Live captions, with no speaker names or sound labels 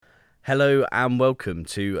Hello and welcome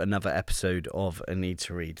to another episode of A Need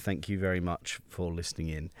to Read. Thank you very much for listening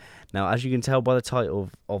in. Now, as you can tell by the title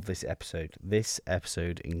of this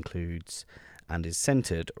episode includes and is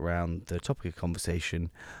centered around the topic of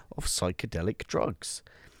conversation of psychedelic drugs.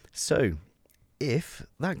 So, if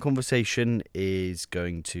that conversation is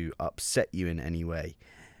going to upset you in any way,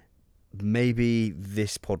 maybe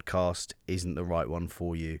this podcast isn't the right one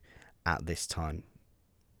for you at this time.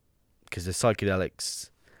 Because the psychedelics,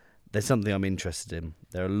 there's something I'm interested in.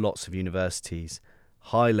 There are lots of universities,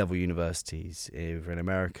 high-level universities over in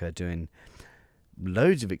America doing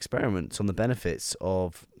loads of experiments on the benefits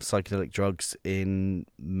of psychedelic drugs in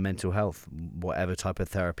mental health, whatever type of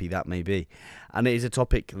therapy that may be. And it is a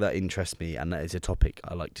topic that interests me, and that is a topic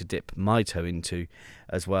I like to dip my toe into,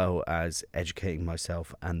 as well as educating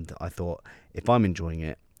myself. And I thought, if I'm enjoying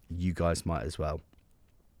it, you guys might as well.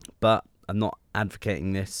 But I'm not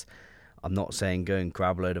advocating this. I'm not saying go and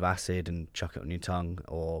grab a load of acid and chuck it on your tongue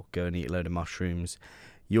or go and eat a load of mushrooms.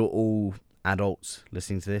 You're all adults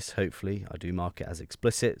listening to this, hopefully. I do mark it as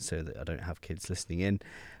explicit so that I don't have kids listening in.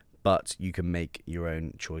 But you can make your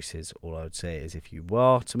own choices. All I would say is if you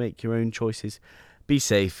are to make your own choices, be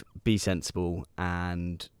safe, be sensible,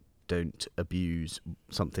 and don't abuse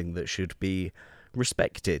something that should be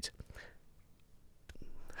respected.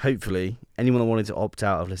 Hopefully, anyone that wanted to opt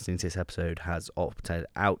out of listening to this episode has opted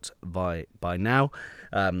out by now.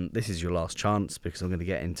 This is your last chance because I'm going to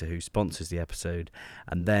get into who sponsors the episode,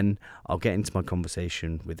 and then I'll get into my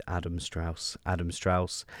conversation with Adam Strauss. Adam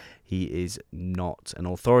Strauss, he is not an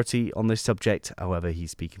authority on this subject, however, he's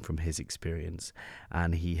speaking from his experience,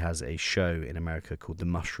 and he has a show in America called The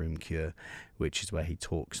Mushroom Cure, which is where he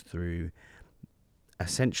talks through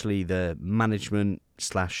essentially the management /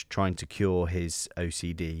 trying to cure his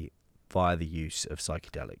OCD via the use of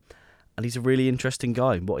psychedelic. And he's a really interesting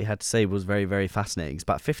guy. What he had to say was very, very fascinating. It's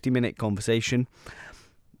about a 50-minute conversation.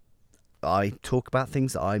 I talk about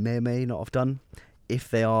things that I may or may not have done. If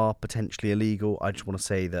they are potentially illegal, I just want to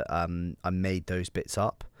say that I made those bits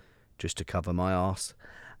up just to cover my arse.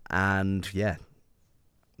 And yeah,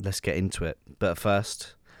 let's get into it. But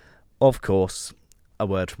first, of course, a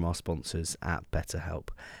word from our sponsors at BetterHelp.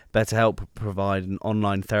 BetterHelp provide an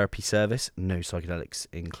online therapy service, no psychedelics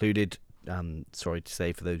included. Sorry to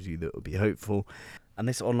say for those of you that would be hopeful. And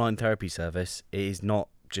this online therapy service is not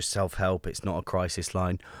just self-help, it's not a crisis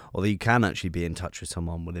line, although you can actually be in touch with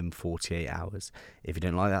someone within 48 hours. If you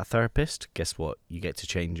don't like that therapist, guess what? You get to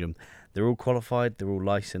change them. They're all qualified, they're all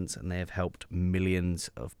licensed, and they have helped millions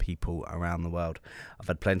of people around the world. I've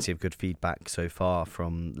had plenty of good feedback so far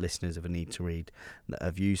from listeners of A Need to Read that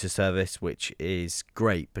have used the service, which is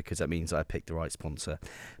great because that means I picked the right sponsor.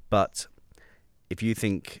 But if you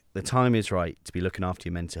think the time is right to be looking after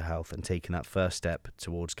your mental health and taking that first step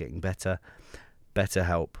towards getting better,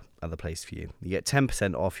 BetterHelp are the place for you. You get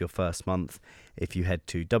 10% off your first month if you head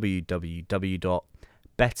to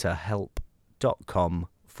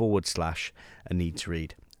www.betterhelp.com/a need to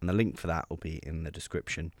read. And the link for that will be in the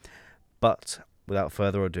description. But without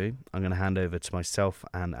further ado, I'm going to hand over to myself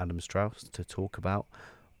and Adam Strauss to talk about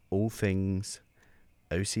all things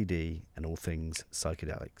OCD and all things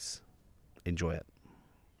psychedelics. Enjoy it.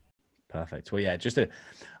 Perfect. Well, yeah,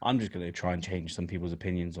 I'm just going to try and change some people's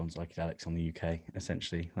opinions on psychedelics on the UK.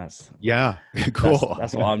 Essentially, cool.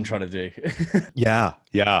 That's what I'm trying to do. Yeah,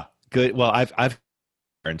 good. Well, I've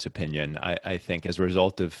parents' opinion. I think as a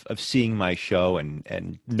result of seeing my show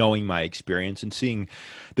and knowing my experience and seeing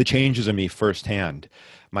the changes in me firsthand.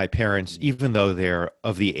 My parents, even though they're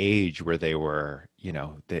of the age where they were,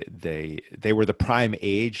 they were the prime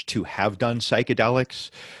age to have done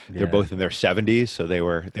psychedelics. Yeah. They're both in their 70s, so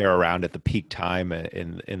they're around at the peak time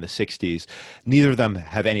in the 60s. Neither of them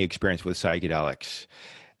have any experience with psychedelics.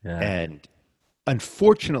 Yeah. And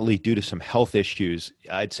unfortunately, due to some health issues,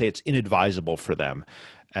 I'd say it's inadvisable for them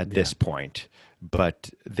at this point, but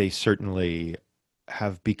they certainly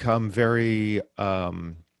have become very,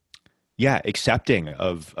 accepting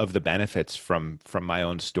of the benefits from my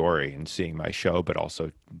own story and seeing my show, but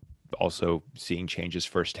also seeing changes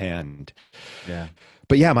firsthand. Yeah.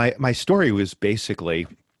 But yeah, my story was basically,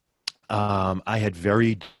 I had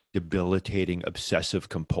very debilitating obsessive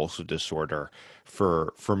compulsive disorder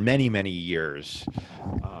for many, many years.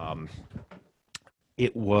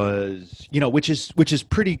 It was, which is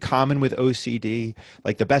pretty common with OCD.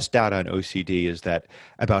 Like the best data on OCD is that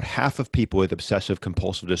about half of people with obsessive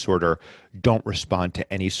compulsive disorder don't respond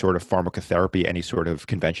to any sort of pharmacotherapy, any sort of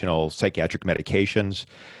conventional psychiatric medications.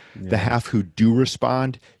 Yeah. The half who do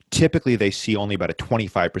respond, typically they see only about a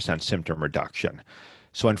 25% symptom reduction.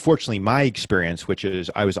 So unfortunately, my experience, which is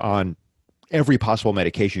I was on every possible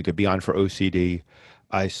medication you could be on for OCD,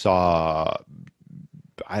 I saw,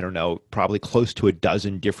 I don't know, probably close to a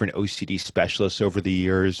dozen different OCD specialists over the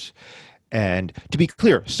years. And to be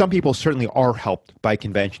clear, some people certainly are helped by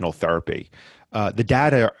conventional therapy. The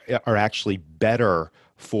data are actually better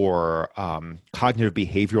for cognitive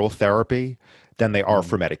behavioral therapy than they are Mm.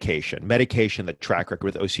 for medication. Medication, the track record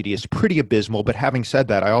with OCD is pretty abysmal. But having said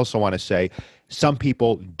that, I also want to say some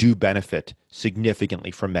people do benefit significantly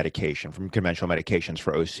from medication, from conventional medications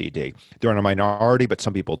for OCD. They're in a minority, but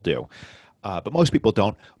some people do. But most people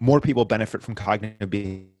don't. More people benefit from cognitive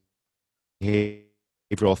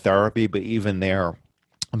behavioral therapy, but even there,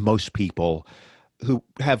 most people who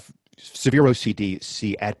have severe OCD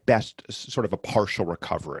see at best sort of a partial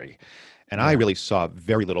recovery. And I Yeah. really saw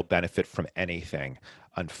very little benefit from anything,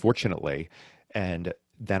 unfortunately. And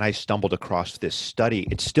then I stumbled across this study.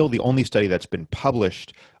 It's still the only study that's been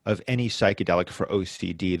published of any psychedelic for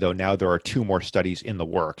OCD, though now there are two more studies in the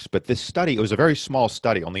works. But this study, it was a very small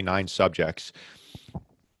study, only 9 subjects,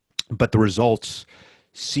 but the results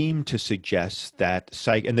seem to suggest that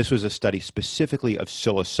and this was a study specifically of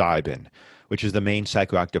psilocybin, which is the main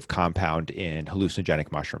psychoactive compound in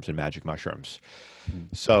hallucinogenic mushrooms and magic mushrooms.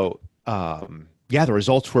 Mm. So, yeah, the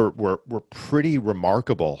results were pretty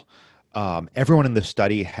remarkable. Everyone in the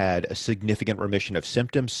study had a significant remission of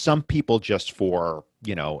symptoms. Some people just for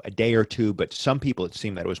a day or two, but some people it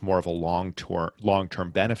seemed that it was more of a long term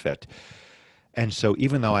benefit. And so,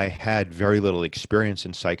 even though I had very little experience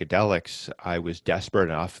in psychedelics, I was desperate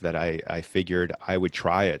enough that I figured I would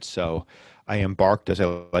try it. So, I embarked, as I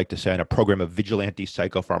like to say, on a program of vigilante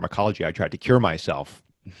psychopharmacology. I tried to cure myself.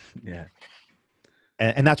 Yeah.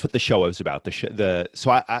 And that's what the show was about.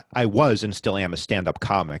 So I was and still am a stand-up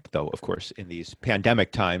comic, though, of course, in these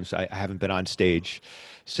pandemic times, I haven't been on stage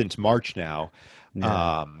since March now.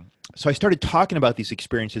 Yeah. So I started talking about these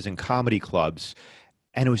experiences in comedy clubs,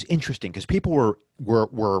 and it was interesting because people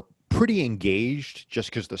were pretty engaged just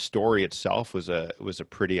because the story itself was a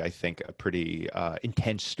pretty, I think, a pretty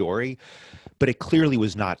intense story, but it clearly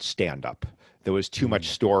was not stand up. There was too much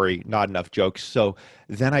Mm. story, not enough jokes. So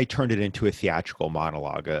then I turned it into a theatrical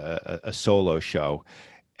monologue, a solo show.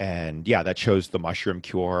 And yeah, that show's The Mushroom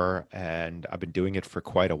Cure. And I've been doing it for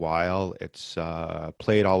quite a while. It's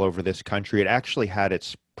played all over this country. It actually had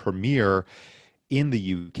its premiere in the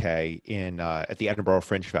UK at the Edinburgh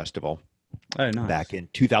Fringe Festival Oh, nice. back in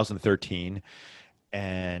 2013.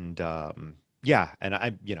 And yeah, and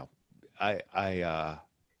I, I, uh,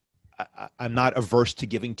 I'm not averse to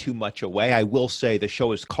giving too much away. I will say the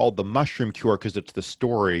show is called The Mushroom Cure because it's the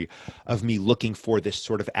story of me looking for this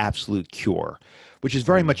sort of absolute cure, which is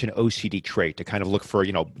very Mm. much an OCD trait to kind of look for,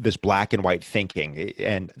 this black and white thinking.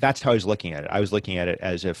 And that's how I was looking at it. I was looking at it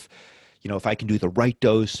as if I can do the right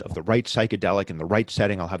dose of the right psychedelic in the right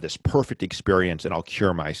setting, I'll have this perfect experience and I'll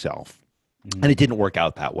cure myself. And it Mm. didn't work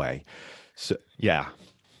out that way. So, yeah.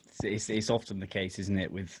 It's often the case, isn't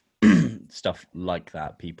it, with stuff like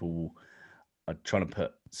that? People are trying to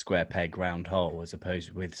put square peg round hole, as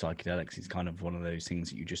opposed with psychedelics. It's kind of one of those things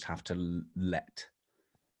that you just have to let.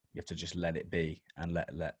 You have to just let it be and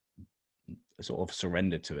let sort of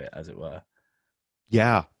surrender to it, as it were.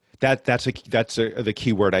 Yeah, the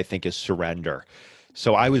key word I think is surrender.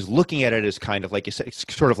 So I was looking at it as kind of like you said, it's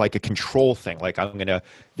sort of like a control thing. Like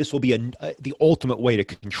this will be the ultimate way to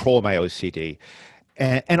control my OCD,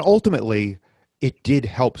 and ultimately, it did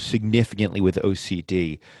help significantly with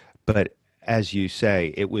OCD. But as you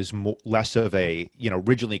say, it was less of a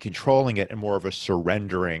originally controlling it and more of a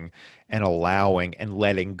surrendering and allowing and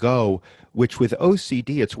letting go. Which with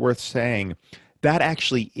OCD, it's worth saying that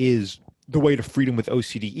actually is the way to freedom with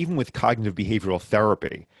OCD, even with cognitive behavioral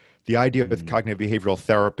therapy. The idea with Mm. cognitive behavioral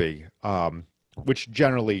therapy, which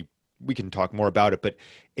generally we can talk more about it, but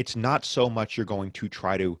it's not so much you're going to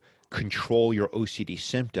try to control your OCD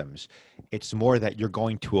symptoms. It's more that you're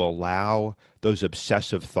going to allow those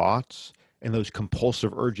obsessive thoughts and those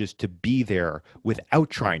compulsive urges to be there without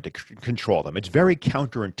trying to control them. It's very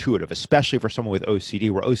counterintuitive, especially for someone with OCD,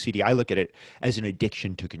 where OCD, I look at it as an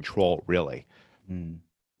addiction to control, really. Mm.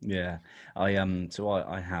 Yeah, I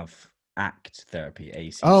have ACT therapy,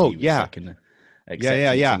 Oh, ACT, which is yeah. like an Yeah, yeah,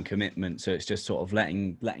 acceptance yeah. and commitment. So it's just sort of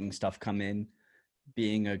letting stuff come in,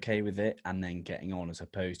 being okay with it, and then getting on, as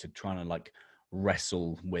opposed to trying to like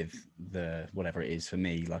wrestle with the whatever it is for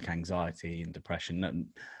me, like anxiety and depression.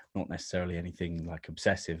 Not necessarily anything like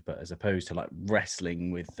obsessive, but as opposed to like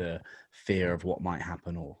wrestling with the fear of what might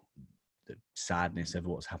happen or the sadness of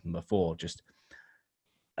what's happened before, just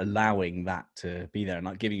allowing that to be there and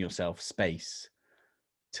like giving yourself space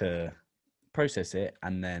to process it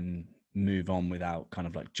and then move on without kind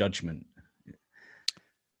of like judgment.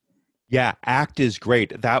 Yeah, ACT is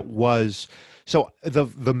great. That was So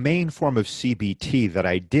the main form of CBT that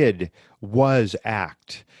I did was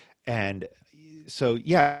ACT. And so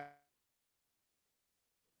yeah,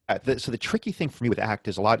 so the tricky thing for me with ACT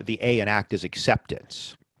is a lot of the A in ACT is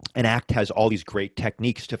acceptance. And ACT has all these great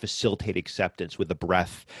techniques to facilitate acceptance with the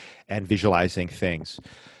breath and visualizing things.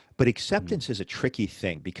 But Mm. acceptance is a tricky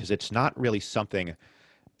thing because it's not really something.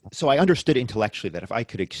 So I understood intellectually that if I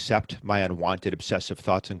could accept my unwanted obsessive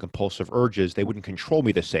thoughts and compulsive urges, they wouldn't control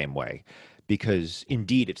me the same way, because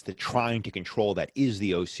indeed it's the trying to control that is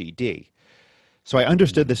the OCD. So I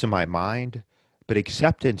understood Mm. this in my mind, but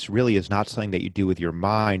acceptance really is not something that you do with your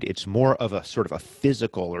mind. It's more of a sort of a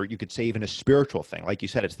physical, or you could say even a spiritual thing. Like you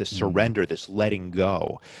said, it's this Mm. surrender, this letting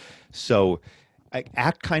go. So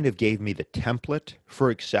ACT kind of gave me the template for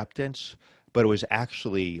acceptance, but it was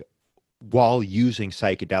actually while using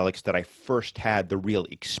psychedelics that I first had the real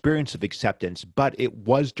experience of acceptance. But it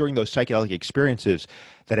was during those psychedelic experiences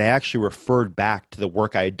that I actually referred back to the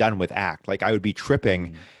work I had done with ACT. Like I would be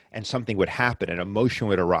tripping Mm. and something would happen, an emotion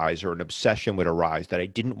would arise or an obsession would arise that I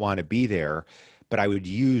didn't want to be there. But I would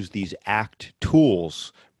use these ACT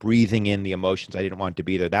tools, breathing in the emotions I didn't want to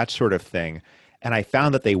be there, that sort of thing. And I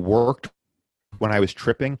found that they worked when I was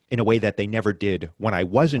tripping in a way that they never did when I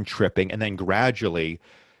wasn't tripping. And then gradually,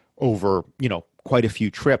 over, quite a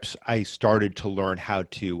few trips, I started to learn how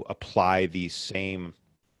to apply the same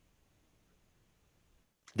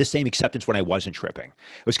acceptance when I wasn't tripping.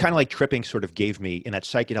 It was kind of like tripping sort of gave me, in that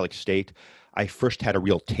psychedelic state, I first had a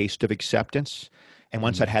real taste of acceptance. And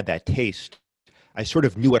once I'd Mm. had that taste, I sort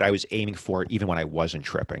of knew what I was aiming for even when I wasn't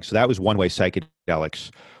tripping. So that was one way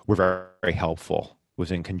psychedelics were very, very helpful,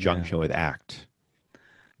 was in Yeah. conjunction with ACT.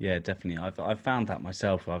 Yeah, definitely. I've found that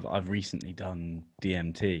myself. I've recently done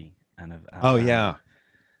DMT, and I've Oh, found yeah.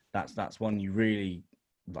 that's one you really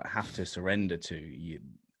like have to surrender to.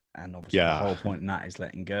 And obviously the Yeah. whole point in that is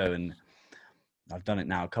letting go. And I've done it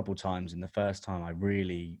now a couple times. And the first time I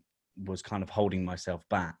really was kind of holding myself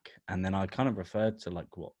back, and then I kind of referred to like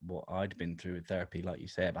what I'd been through with therapy, like you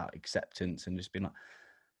say, about acceptance, and just being like,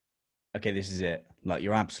 okay, this is it. Like,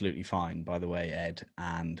 you're absolutely fine, by the way, Ed,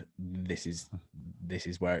 and this is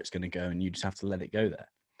where it's going to go, and you just have to let it go there.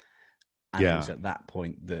 And it was Yeah. at that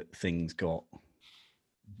point that things got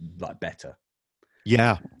like better.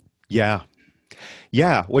 Yeah. Yeah.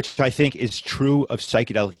 Yeah, which I think is true of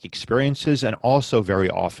psychedelic experiences and also very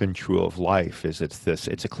often true of life. It's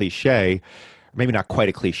a cliche, maybe not quite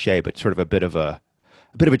a cliche, but sort of a bit of a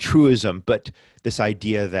truism, but this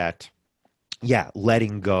idea that, yeah,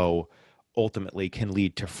 letting go ultimately can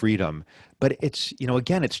lead to freedom. But it's,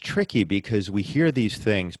 again, it's tricky because we hear these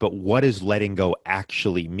things, but what does letting go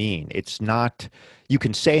actually mean? It's not, you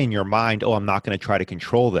can say in your mind, oh, I'm not going to try to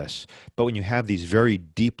control this. But when you have these very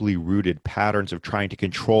deeply rooted patterns of trying to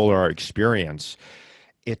control our experience,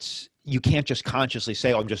 you can't just consciously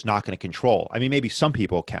say, oh, I'm just not going to control. I mean, maybe some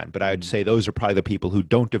people can, but I would Mm. say those are probably the people who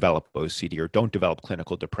don't develop OCD or don't develop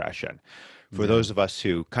clinical depression. For Yeah. those of us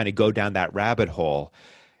who kind of go down that rabbit hole,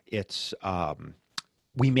 it's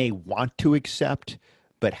we may want to accept,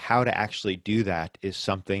 but how to actually do that is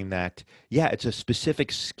something that, yeah, it's a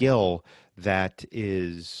specific skill that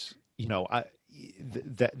is,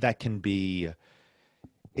 that can be.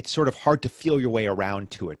 It's sort of hard to feel your way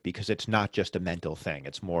around to it because it's not just a mental thing.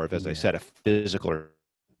 It's more of, as I Yeah. said, a physical or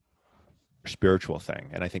spiritual thing.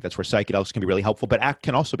 And I think that's where psychedelics can be really helpful, but ACT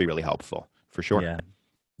can also be really helpful for sure. Yeah.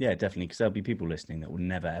 Yeah, definitely. Because there'll be people listening that will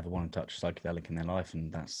never ever want to touch a psychedelic in their life,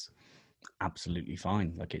 and that's absolutely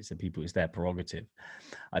fine. Like, it's their prerogative.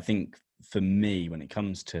 I think for me, when it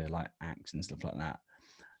comes to like acts and stuff like that,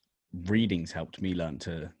 readings helped me learn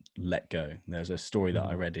to let go. There's a story that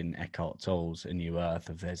I Mhm. read in Eckhart Tolle's A New Earth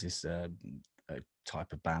of there's this a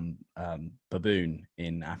type of baboon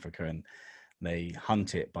in Africa, and they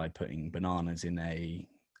hunt it by putting bananas in a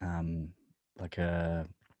like a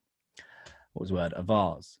what was the word, a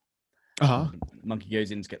vase. And Uh-huh. the monkey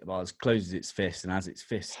goes in to get the vase, closes its fist, and as its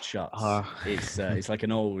fist shuts, Uh, it's like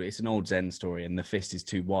an old Zen story, and the fist is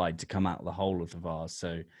too wide to come out of the hole of the vase,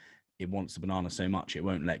 so it wants the banana so much it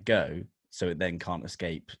won't let go, so it then can't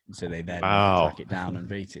escape. So they then wow. track it down and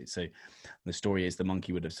beat it. So the story is the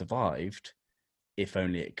monkey would have survived if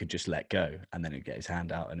only it could just let go, and then it'd get his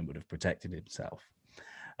hand out and it would have protected himself.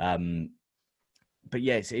 Um, but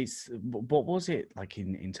yeah, it's what was it like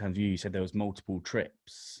in terms of you? You said there was multiple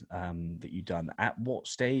trips that you'd done. At what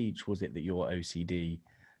stage was it that your OCD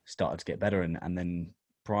started to get better, and then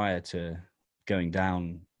prior to going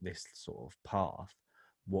down this sort of path,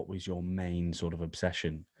 what was your main sort of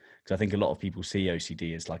obsession? Because I think a lot of people see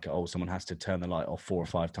OCD as like, oh, someone has to turn the light off 4 or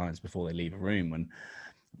 5 times before they leave a room. When,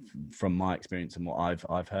 from my experience and what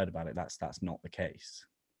I've heard about it, that's not the case.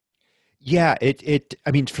 Yeah,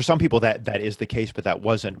 I mean, for some people that is the case, but that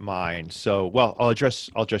wasn't mine. So, well, I'll address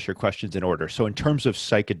your questions in order. So in terms of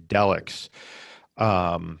psychedelics,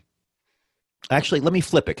 um, actually, let me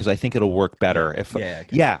flip it because I think it'll work Yeah. better. If Yeah.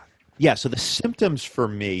 Okay. yeah, yeah. So the symptoms for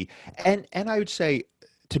me, and I would say,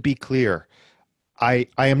 to be clear, I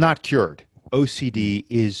am not cured. Mm. OCD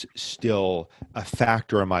is still a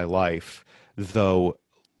factor in my life, though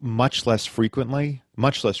much less frequently.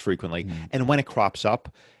 Mm. And when it crops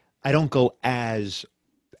up, I don't go as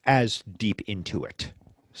deep into it.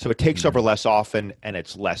 So it takes over Mm. less often, and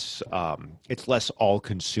it's less all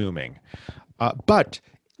consuming. But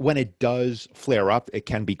when it does flare up, it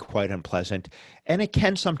can be quite unpleasant, and it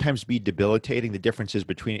can sometimes be debilitating. The differences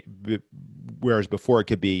whereas before it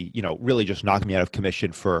could be, really just knock me out of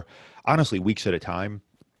commission for honestly weeks at a time.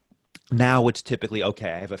 Now it's typically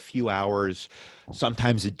okay. I have a few hours,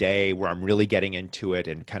 sometimes a day where I'm really getting into it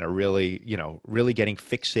and kind of really, really getting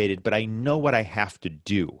fixated. But I know what I have to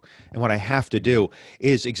do. And what I have to do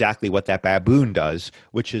is exactly what that baboon does,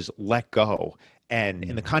 which is let go. And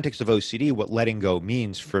in the Mm. context of OCD, what letting go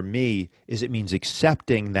means for me is it means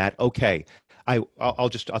accepting that, okay, I'll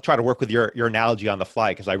try to work with your analogy on the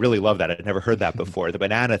fly because I really love that. I'd never heard that before, the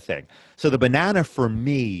banana thing. So the banana for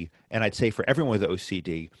me, and I'd say for everyone with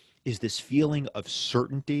OCD, is this feeling of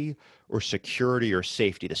certainty or security or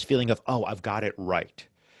safety, this feeling of, oh, I've got it right.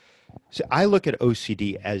 So I look at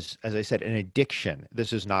OCD as I said, an addiction.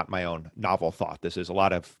 This is not my own novel thought. This is a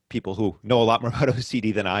lot of people who know a lot more about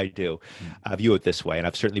OCD than I do Mm. view it this way. And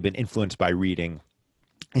I've certainly been influenced by reading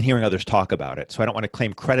and hearing others talk about it. So I don't want to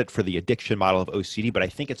claim credit for the addiction model of OCD, but I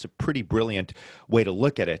think it's a pretty brilliant way to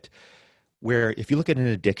look at it. Where if you look at an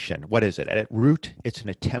addiction, what is it? At root, it's an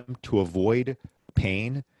attempt to avoid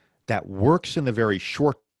pain that works in the very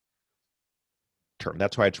short term.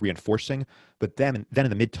 That's why it's reinforcing. But then in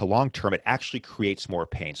the mid to long term, it actually creates more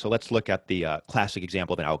pain. So let's look at the classic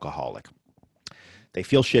example of an alcoholic. They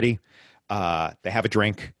feel shitty. They have a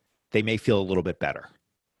drink. They may feel a little bit better.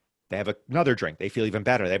 They have another drink. They feel even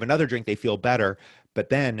better. They have another drink. They feel better. But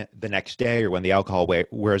then the next day or when the alcohol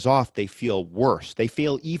wears off, they feel worse. They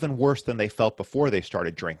feel even worse than they felt before they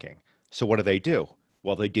started drinking. So what do?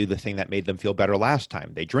 Well, they do the thing that made them feel better last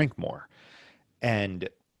time. They drink more. And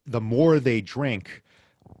the more they drink,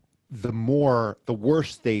 the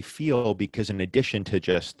worse they feel because in addition to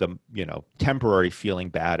just the temporary feeling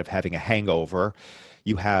bad of having a hangover,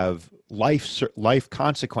 you have life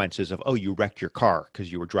consequences of, oh, you wrecked your car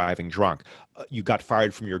because you were driving drunk. You got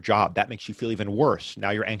fired from your job. That makes you feel even worse. Now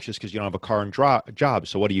you're anxious because you don't have a car and job.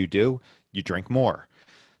 So what do? You drink more.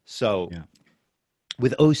 So Yeah.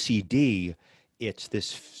 with OCD, it's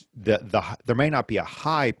this there may not be a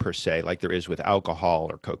high per se like there is with alcohol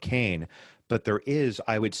or cocaine, but there is,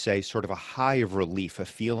 I would say, sort of a high of relief, a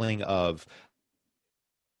feeling of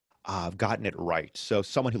I've gotten it right. So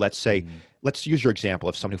someone who, let's say, Mm. let's use your example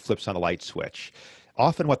of someone who flips on a light switch.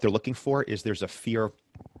 Often what they're looking for is there's a fear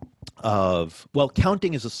of, well,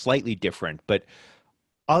 counting is a slightly different, but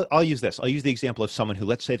I'll use this. I'll use the example of someone who,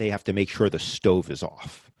 let's say they have to make sure the stove is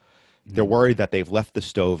off. They're Mm. worried that they've left the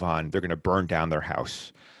stove on, they're going to burn down their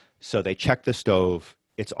house. So they check the stove,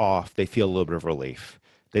 it's off, they feel a little bit of relief.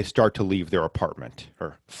 They start to leave their apartment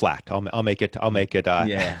or flat. I'll make it Mm.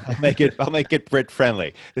 Yeah. I'll make it Brit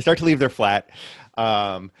friendly. They start to leave their flat.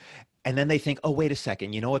 Um, and then they think, oh, wait a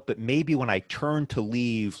second, you know what? But maybe when I turn to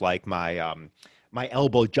leave, like my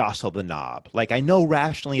elbow jostled the knob. Like I know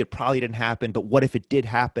rationally it probably didn't happen, but what if it did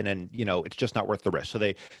happen and it's just not worth the risk. So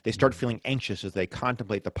they start Mm. feeling anxious as they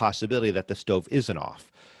contemplate the possibility that the stove isn't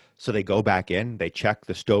off. So they go back in, they check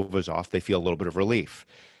the stove is off, they feel a little bit of relief.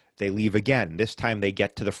 They leave again. This time they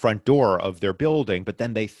get to the front door of their building, but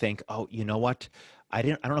then they think, oh, you know what? I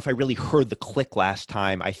don't know if I really heard the click last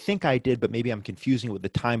time. I think I did, but maybe I'm confusing it with the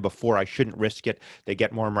time before. I shouldn't risk it. They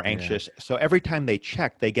get more and more Yeah. anxious. So every time they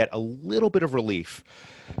check, they get a little bit of relief,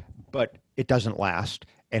 but it doesn't last.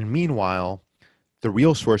 And meanwhile, the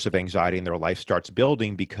real source of anxiety in their life starts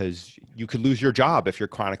building because you could lose your job if you're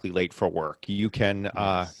chronically late for work. You can,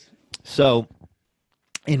 Yes. so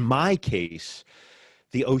in my case,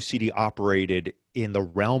 the OCD operated in the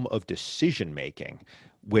realm of decision making,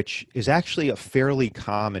 which is actually a fairly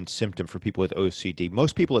common symptom for people with OCD.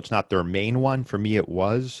 Most people, it's not their main one. For me, it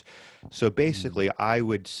was. So Mm. basically, I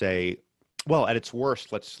would say, well, at its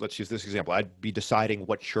worst, let's use this example. I'd be deciding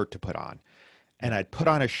what shirt to put on, and Yeah. I'd put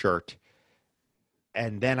on a shirt,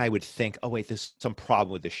 and then I would think, oh wait, there's some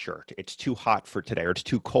problem with this shirt. It's too hot for today, or it's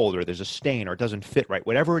too cold, or there's a stain, or it doesn't fit right.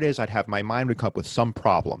 Whatever it is, I'd have my mind would come up with some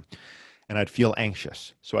problem, and I'd feel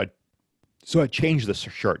anxious. So I'd change the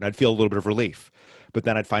shirt and I'd feel a little bit of relief, but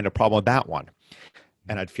then I'd find a problem with that one.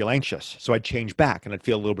 and I'd feel anxious. So I'd change back and I'd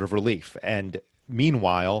feel a little bit of relief. And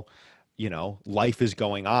meanwhile, life is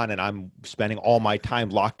going on and I'm spending all my time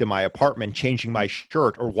locked in my apartment, changing my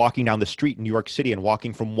shirt or walking down the street in New York City and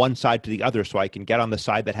walking from one side to the other so I can get on the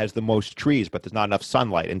side that has the most trees, but there's not enough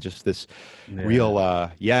sunlight, and just this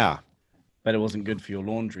real, yeah. But it wasn't good for your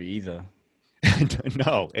laundry either.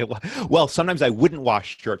 No. Well, sometimes I wouldn't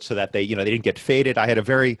wash shirts so that they didn't get faded. I had a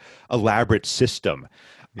very elaborate system,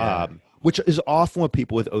 which is often what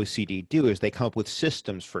people with OCD do, is they come up with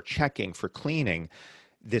systems for checking, for cleaning,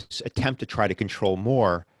 this attempt to try to control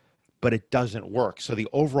more, but it doesn't work. So the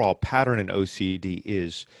overall pattern in OCD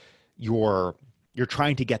is you're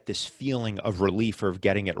trying to get this feeling of relief or of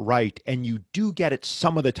getting it right, and you do get it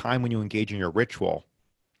some of the time when you engage in your ritual,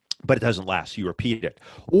 but it doesn't last. You repeat it.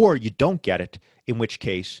 Or you don't get it, in which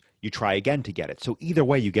case you try again to get it. So either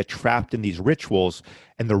way, you get trapped in these rituals,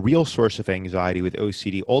 and the real source of anxiety with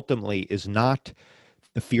OCD ultimately is not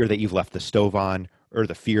the fear that you've left the stove on or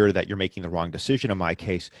the fear that you're making the wrong decision. In my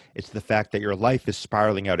case, it's the fact that your life is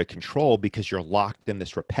spiraling out of control because you're locked in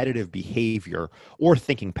this repetitive behavior or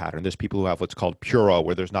thinking pattern. There's people who have what's called puro,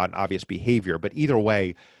 where there's not an obvious behavior, but either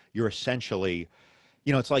way, you're essentially,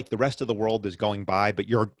 it's like the rest of the world is going by, but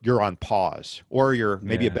you're on pause. Or you're,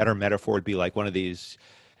 maybe a better metaphor would be like one of these,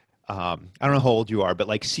 I don't know how old you are, but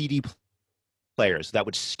like CD players that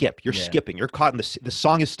would skip. You're skipping. You're caught in the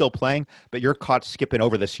song is still playing, but you're caught skipping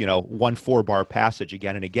over this, 1 4-bar passage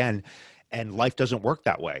again and again. And life doesn't work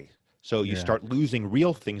that way. So you start losing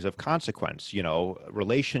real things of consequence,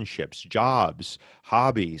 relationships, jobs,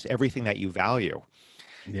 hobbies, everything that you value.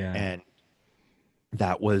 Yeah. And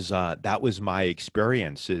that was my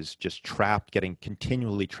experience, is just getting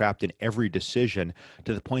continually trapped in every decision,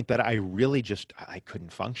 to the point that I really I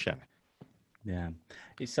couldn't function. Yeah.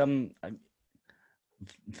 It's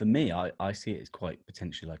for me, I see it as quite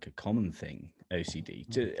potentially like a common thing, OCD,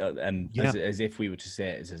 as if we were to say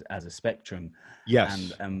it as a spectrum.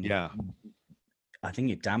 Yes. And I think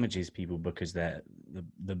it damages people because they're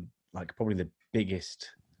the like probably the biggest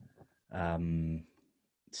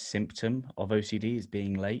symptom of OCD is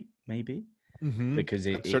being late, maybe, because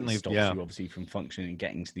it stops you obviously from functioning and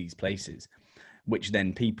getting to these places, which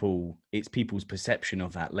then it's people's perception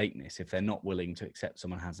of that lateness. If they're not willing to accept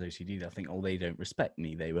someone has OCD, they'll think, oh, they don't respect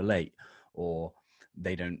me, they were late, or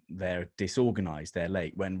they're disorganized, they're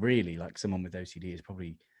late, when really, like, someone with OCD is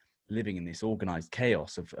probably living in this organized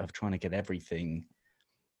chaos of trying to get everything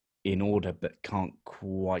in order, but can't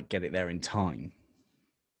quite get it there in time.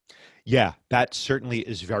 Yeah, that certainly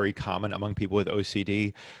is very common among people with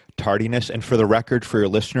OCD, tardiness. And for the record, for your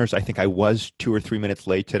listeners, I think I was 2 or 3 minutes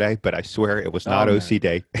late today, but I swear it was not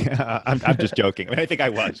OCD. I'm just joking. I think I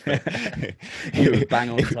was. You were bang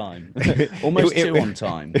on time. Almost two on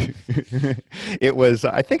time. It was,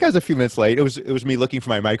 I think I was a few minutes late. It was me looking for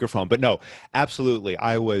my microphone. But no, absolutely.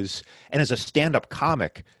 I was, and as a stand-up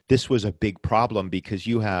comic, this was a big problem because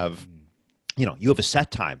you have a set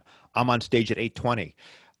time. I'm on stage at 8:20.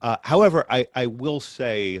 However, I will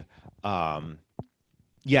say,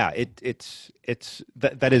 it's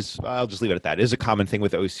that is, I'll just leave it at that. It is a common thing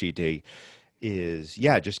with OCD, is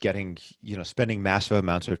just getting, spending massive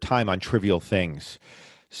amounts of time on trivial things.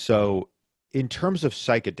 So in terms of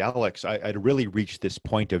psychedelics, I'd really reached this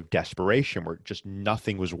point of desperation where just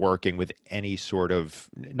nothing was working with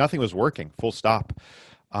nothing was working, full stop.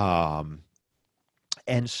 And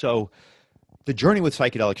so the journey with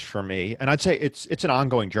psychedelics for me, and I'd say it's an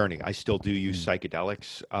ongoing journey. I still do use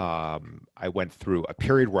psychedelics. I went through a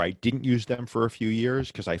period where I didn't use them for a few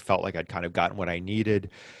years because I felt like I'd kind of gotten what I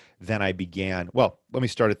needed. Then I began, let me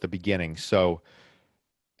start at the beginning. So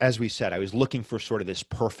as we said, I was looking for sort of this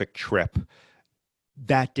perfect trip.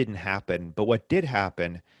 That didn't happen. But what did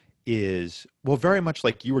happen is, very much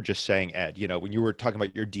like you were just saying, Ed, when you were talking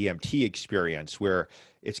about your DMT experience, where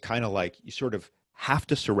it's kind of like you sort of have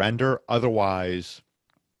to surrender. Otherwise,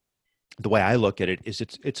 the way I look at it is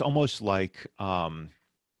it's almost like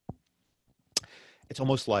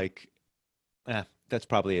that's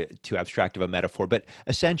probably too abstract of a metaphor, but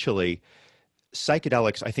essentially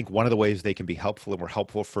psychedelics, I think one of the ways they can be helpful and were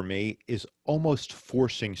helpful for me is almost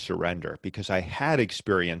forcing surrender, because I had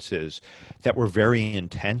experiences that were very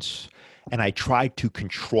intense and I tried to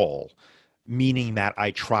control, meaning that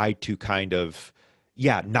I tried to kind of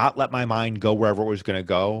not let my mind go wherever it was going to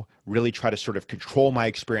go, really try to sort of control my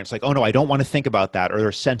experience. Like, oh no, I don't want to think about that. Or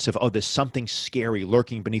there's a sense of, oh, there's something scary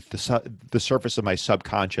lurking beneath the surface of my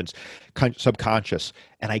subconscious,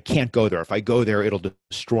 and I can't go there. If I go there, it'll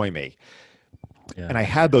destroy me. Yeah. And I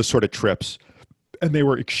had those sort of trips, and they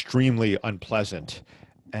were extremely unpleasant.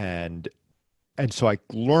 And And so I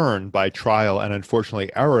learned by trial and unfortunately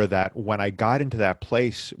error that when I got into that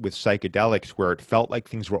place with psychedelics where it felt like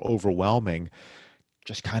things were overwhelming,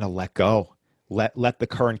 just kind of let go. Let the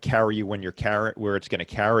current carry you when you're where it's going to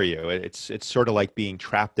carry you. It's sort of like being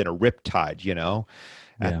trapped in a riptide,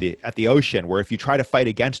 at Yeah. the ocean, where if you try to fight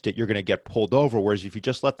against it, you're going to get pulled over. Whereas if you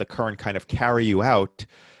just let the current kind of carry you out,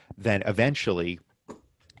 then eventually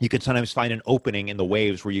you can sometimes find an opening in the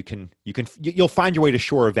waves where you'll find your way to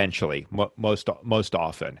shore eventually, most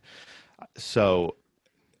often. So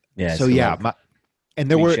Yeah. so It's yeah, like and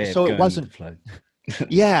there were cliche of so it going with the wasn't. flow.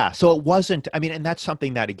 Yeah, so it wasn't. I mean, and that's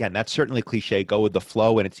something that again, that's certainly cliche. Go with the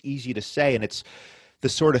flow, and it's easy to say, and it's the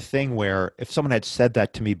sort of thing where if someone had said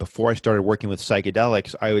that to me before I started working with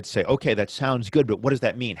psychedelics, I would say, okay, that sounds good, but what does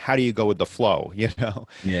that mean? How do you go with the flow?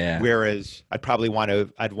 Yeah. Whereas I'd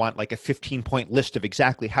want like a 15-point list of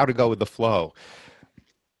exactly how to go with the flow.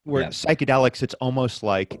 Where Yeah. psychedelics, it's almost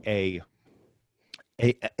like an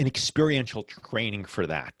experiential training for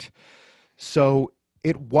that. So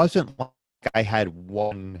it wasn't like I had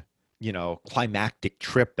one, climactic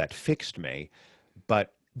trip that fixed me,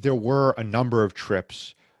 but there were a number of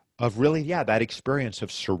trips of really, yeah, that experience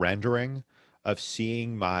of surrendering, of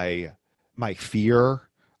seeing my fear,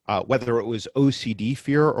 whether it was OCD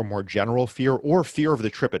fear or more general fear, or fear of the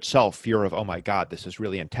trip itself, fear of, oh my God, this is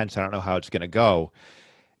really intense. I don't know how it's going to go,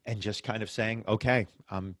 and just kind of saying, okay,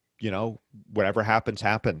 whatever happens,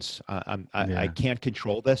 happens. I Yeah. can't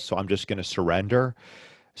control this, so I'm just going to surrender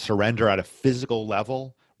at a physical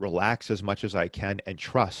level, relax as much as I can, and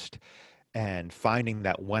trust. And finding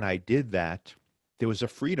that when I did that, there was a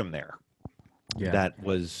freedom there Yeah. that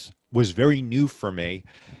was very new for me.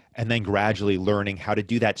 And then gradually learning how to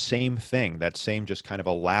do that same thing, that same just kind of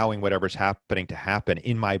allowing whatever's happening to happen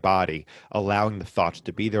in my body, allowing the thoughts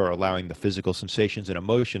to be there, allowing the physical sensations and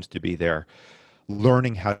emotions to be there,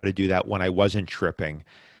 learning how to do that when I wasn't tripping.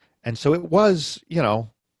 And so it was,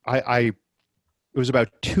 I it was about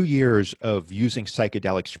 2 years of using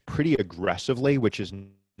psychedelics pretty aggressively, which is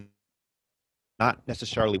not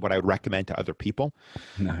necessarily what I would recommend to other people,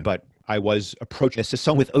 No. but I was approaching this as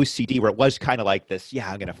someone with OCD where it was kind of like this,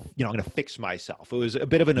 yeah, I'm gonna fix myself. It was a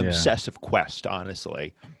bit of an Yeah. obsessive quest,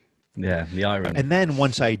 honestly. Yeah. The irony. And then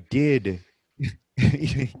once I did,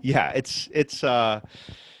 yeah, it's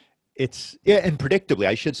yeah, and predictably,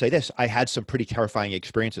 I should say this, I had some pretty terrifying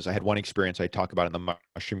experiences. I had one experience I talk about in the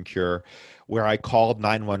mushroom cure where I called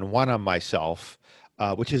 911 on myself,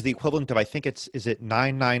 which is the equivalent of, I think is it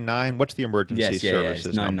 999? What's the emergency Yes. Yeah. Yeah. It's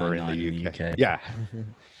services number in 999 the in the UK? UK. Yeah.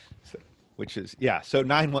 So, which is, yeah, so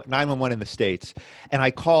 911 in the States. And I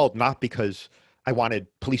called not because I wanted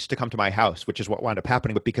police to come to my house, which is what wound up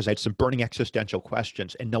happening, but because I had some burning existential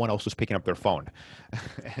questions and no one else was picking up their phone.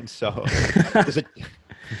 And so there's a,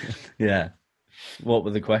 Yeah. What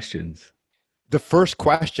were the questions? the first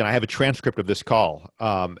question, I have a transcript of this call,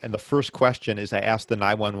 and the first question is I asked the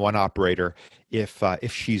 911 operator if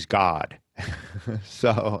she's God.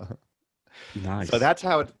 so so Nice. that's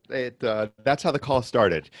how that's how the call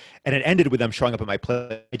started, and it ended with them showing up at my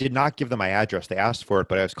place. I did not give them my address; they asked for it,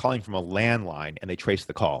 but I was calling from a landline, and they traced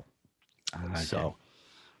the call. Ah, okay. So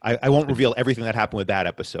I won't But reveal everything that happened with that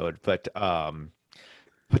episode, but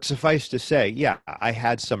suffice to say, yeah, I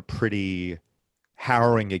had some pretty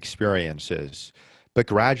harrowing experiences, but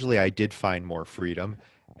gradually I did find more freedom.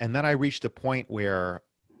 And then I reached a point where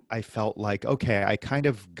I felt like, okay, I kind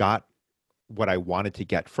of got what I wanted to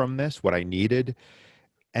get from this, what I needed.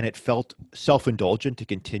 And it felt self indulgent to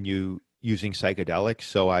continue using psychedelics.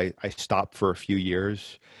 So I stopped for a few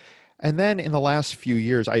years. And then in the last few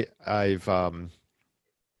years, I've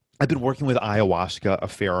been working with ayahuasca a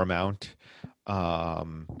fair amount,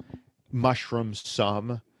 um, mushrooms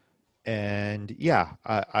some, and yeah,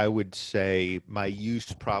 I would say my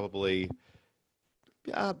use probably,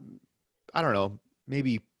 uh, I don't know,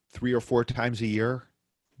 maybe 3 or 4 times a year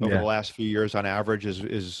over the yeah. last few years on average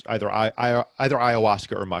is either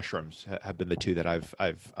ayahuasca or mushrooms have been the two that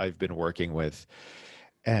I've been working with,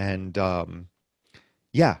 and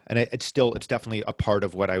yeah, and it's definitely a part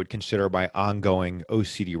of what I would consider my ongoing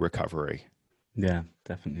OCD recovery. Yeah,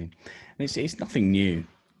 definitely. And it's nothing new,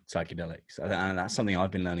 psychedelics, and that's something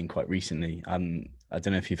I've been learning quite recently. I don't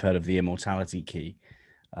know if you've heard of the immortality key.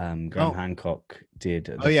 Graham Oh, Hancock did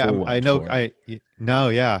oh the yeah, I foreword know. for it. No,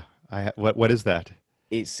 yeah. What is that?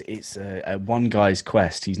 It's a one guy's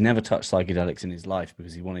quest. He's never touched psychedelics in his life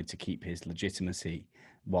because he wanted to keep his legitimacy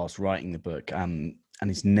whilst writing the book. And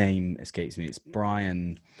his name escapes me. It's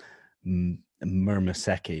Brian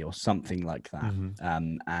Murmaseki or something like that.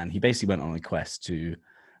 Hmm. And he basically went on a quest to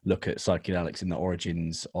look at psychedelics and the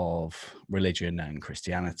origins of religion and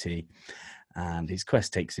Christianity. and his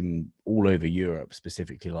quest takes him all over Europe,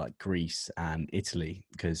 specifically like Greece and Italy,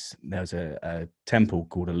 because there's a temple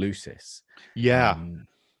called Eleusis, Yeah.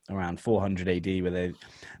 around 400 AD, where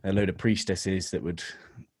a load of priestesses that would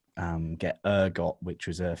get ergot, which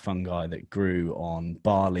was a fungi that grew on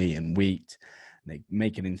barley and wheat. And they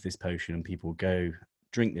make it into this potion, and people go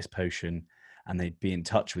drink this potion, and they'd be in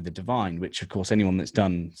touch with the divine. Which, of course, anyone that's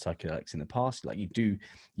done psychedelics in the past, like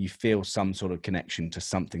you feel some sort of connection to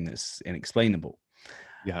something that's inexplainable.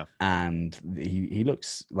 Yeah. And he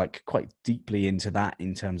looks like quite deeply into that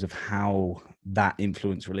in terms of how that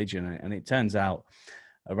influenced religion. And it turns out,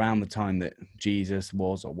 around the time that Jesus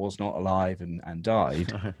was or was not alive and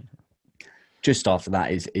died, just after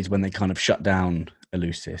that is when they kind of shut down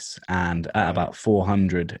Eleusis. And at about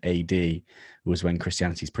 400 AD was when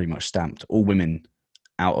Christianity is pretty much stamped. All women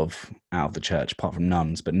out of the church, apart from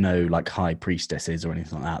nuns, but no like high priestesses or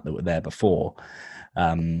anything like that were there before.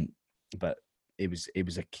 But it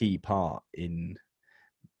was a key part in,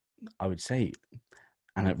 I would say,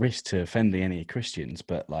 and at risk to offending any Christians,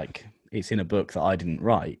 but like, it's in a book that I didn't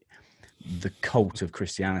write, the cult of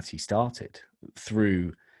Christianity started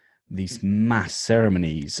through these mass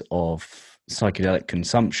ceremonies of psychedelic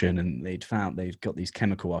consumption. And they've got these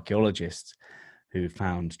chemical archaeologists who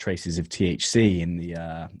found traces of THC in the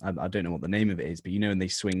I don't know what the name of it is, but when they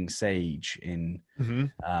swing sage in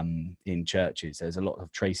churches, there's a lot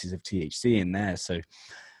of traces of THC in there. So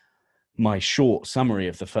my short summary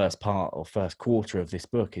of the first quarter of this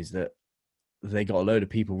book is that they got a load of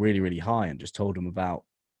people really, really high and just told them about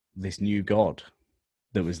this new God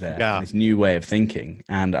that was there, and this new way of thinking.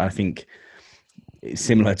 And I think it's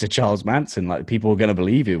similar to Charles Manson. Like, people are going to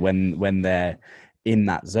believe you when they're in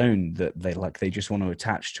that zone, that they just want to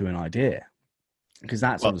attach to an idea. Because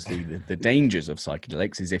that's obviously the dangers of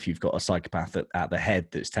psychedelics, is if you've got a psychopath at the head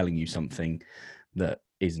that's telling you something that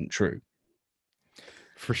isn't true.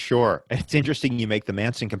 For sure. It's interesting you make the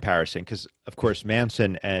Manson comparison, because, of course,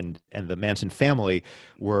 Manson and the Manson family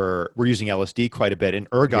were using LSD quite a bit. And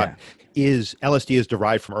LSD is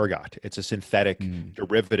derived from ergot. It's a synthetic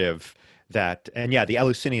derivative the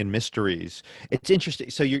Eleusinian Mysteries. It's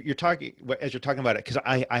interesting. So you're talking about it, because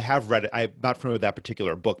I have read it. I'm not familiar with that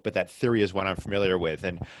particular book, but that theory is one I'm familiar with.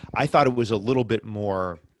 And I thought it was a little bit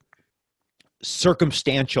more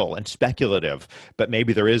circumstantial and speculative, but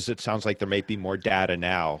maybe it sounds like there may be more data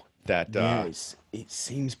now that it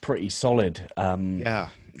seems pretty solid.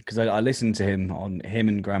 Because I listened to him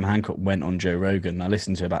and Graham Hancock went on Joe Rogan. I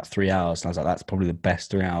listened to about 3 hours, and I was like, that's probably the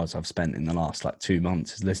best 3 hours I've spent in the last 2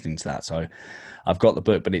 months, is listening to that. So I've got the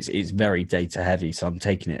book, but it's very data heavy, so I'm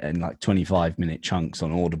taking it in 25-minute chunks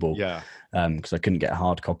on Audible, because I couldn't get a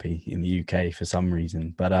hard copy in the UK for some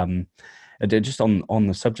reason. But just on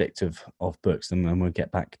the subject of books, and we'll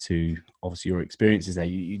get back to obviously your experiences there.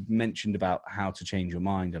 You mentioned about How to Change Your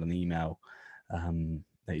Mind on an email,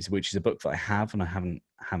 which is a book that I have and I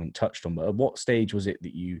haven't touched on. But at what stage was it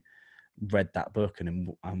that you read that book, and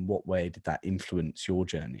in what way did that influence your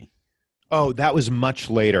journey? Oh, that was much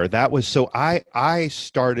later. That was I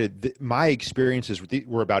started my experiences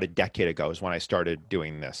were about a decade ago is when I started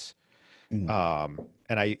doing this.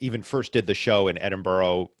 And I even first did the show in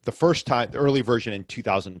Edinburgh the first time, the early version in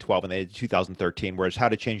 2012, and they did 2013, whereas How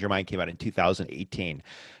to Change Your Mind came out in 2018.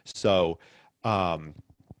 So I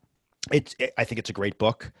think it's a great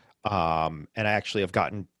book. And I actually have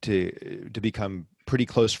gotten to become pretty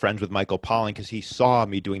close friends with Michael Pollan, because he saw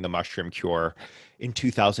me doing the mushroom cure in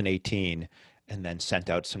 2018 and then sent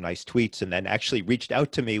out some nice tweets, and then actually reached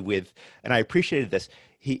out to me and I appreciated this.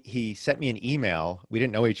 He sent me an email. We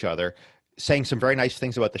didn't know each other, saying some very nice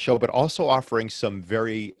things about the show, but also offering some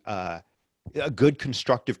very a good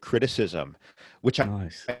constructive criticism, which I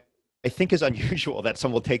think is unusual that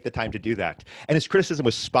someone will take the time to do that. And his criticism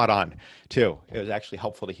was spot on too. It was actually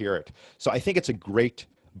helpful to hear it. So I think it's a great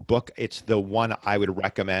book. It's the one I would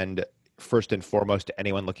recommend first and foremost to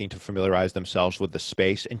anyone looking to familiarize themselves with the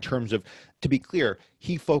space. In terms of, to be clear,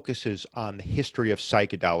 he focuses on the history of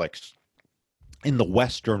psychedelics in the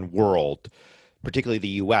Western world, particularly the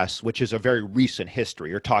US, which is a very recent history.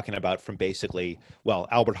 You're talking about from basically,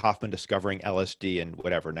 Albert Hofmann discovering LSD in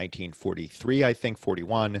 1943, I think,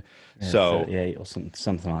 41. Yeah, so 38 or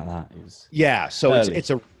something like that.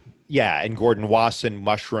 So and Gordon Wasson,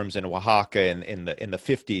 mushrooms in Oaxaca in the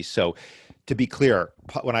 50s. So to be clear,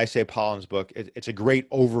 when I say Pollan's book, it's a great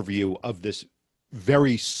overview of this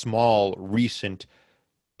very small, recent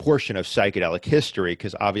portion of psychedelic history,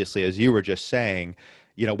 because obviously, as you were just saying,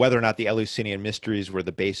 whether or not the Eleusinian Mysteries were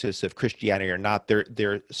the basis of Christianity or not,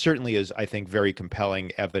 there certainly is, I think, very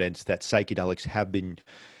compelling evidence that psychedelics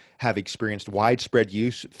have experienced widespread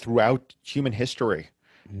use throughout human history.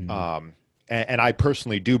 and I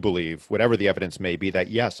personally do believe, whatever the evidence may be, that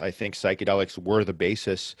yes, I think psychedelics were the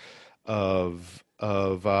basis of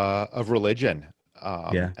religion.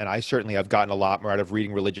 Yeah. And I certainly have gotten a lot more out of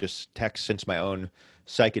reading religious texts since my own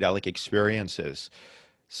psychedelic experiences.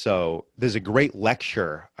 So there's a great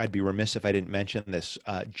lecture. I'd be remiss if I didn't mention this.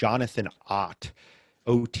 Jonathan Ott,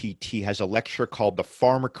 OTT, has a lecture called The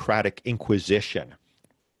Pharmacratic Inquisition,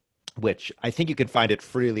 which I think you can find it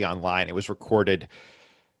freely online. It was recorded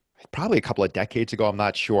probably a couple of decades ago, I'm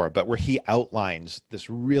not sure, but where he outlines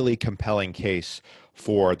this really compelling case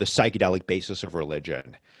for the psychedelic basis of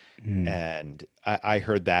religion. Mm. And I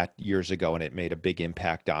heard that years ago, and it made a big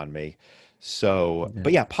impact on me. So, Yeah.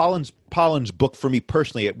 but yeah, Pollan's book for me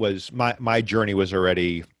personally, it was my journey was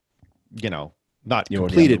already, you know, not You're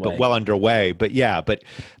already completed, but underway. well underway. But yeah, but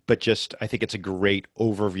just I think it's a great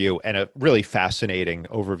overview and a really fascinating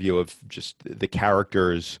overview of just the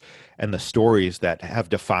characters and the stories that have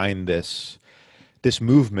defined this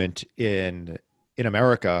movement in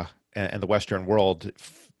America and the Western world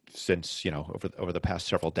since, you know, over the past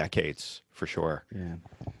several decades, for sure. Yeah.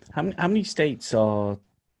 How many states are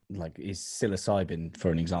like is psilocybin,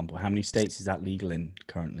 for an example? How many states is that legal in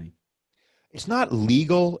currently? It's not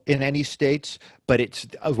legal in any states, but it's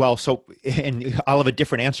well, so and I'll have a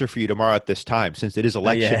different answer for you tomorrow at this time since it is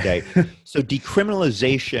election Yeah. day. So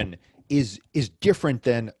decriminalization is different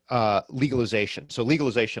than legalization. So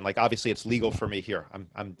legalization, like obviously it's legal for me here.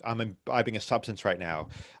 I'm imbibing a substance right now.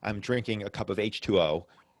 I'm drinking a cup of H2O,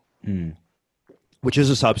 Mm. which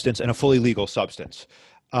is a substance and a fully legal substance.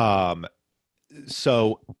 Um,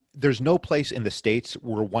 so there's no place in the states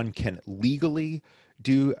where one can legally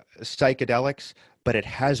do psychedelics, but it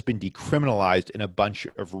has been decriminalized in a bunch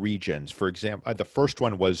of regions. For example, the first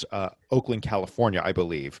one was Oakland, California, I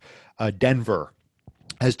believe. Denver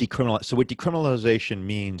has decriminalized. So what decriminalization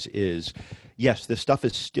means is, yes, this stuff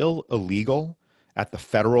is still illegal at the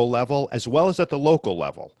federal level as well as at the local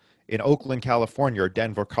level. In Oakland, California, or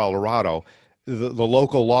Denver, Colorado, the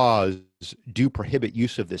local laws do prohibit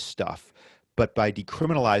use of this stuff. But by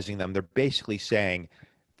decriminalizing them, they're basically saying,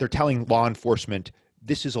 they're telling law enforcement,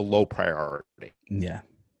 this is a low priority. Yeah.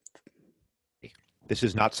 This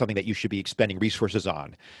is not something that you should be expending resources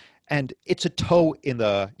on. And it's a toe in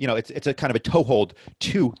the, you know, it's a kind of a toehold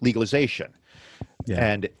to legalization. Yeah.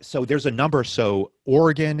 And so there's a number. So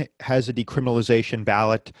Oregon has a decriminalization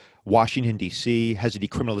ballot. Washington, D.C. has a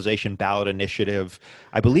decriminalization ballot initiative.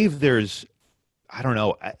 I believe there's, I don't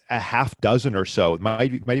know, a half dozen or so. It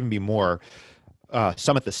might even be more.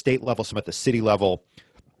 Some at the state level, some at the city level.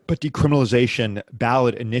 But decriminalization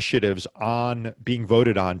ballot initiatives on being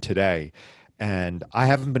voted on today. And I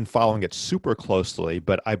haven't been following it super closely,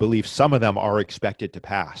 but I believe some of them are expected to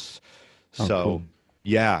pass. Oh, So cool.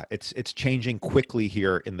 yeah, it's changing quickly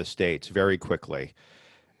here in the States, very quickly.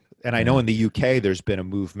 And I know Yeah. in the UK there's been a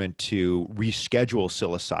movement to reschedule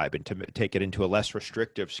psilocybin to take it into a less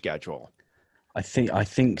restrictive schedule. I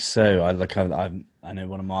think so. I know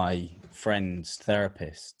one of my friends,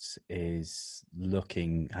 therapists, is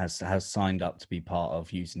looking has signed up to be part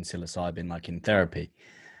of using psilocybin like in therapy,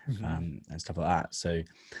 Mhm. and stuff like that. So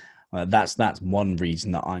that's one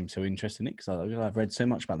reason that I'm so interested in it, because I've read so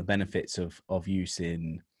much about the benefits of use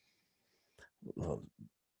in well,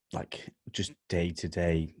 like just day to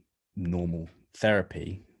day normal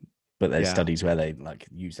therapy. But there's Yeah. studies where they like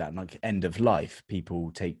use that in, like end of life.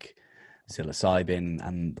 People take psilocybin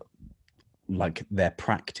and like their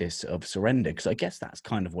practice of surrender, because I guess that's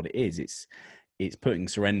kind of what it is. It's putting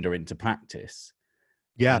surrender into practice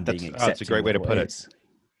Yeah, and being that's a accepting great way of to what put it. is.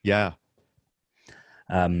 Yeah.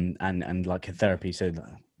 And like a therapy. So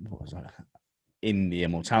what was that? In the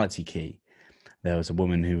Immortality Key, there was a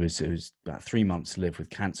woman who was about 3 months to live with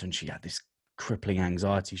cancer, and she had this crippling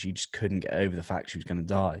anxiety. She just couldn't get over the fact she was going to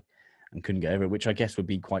die, and couldn't get over it, which I guess would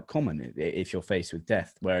be quite common if you're faced with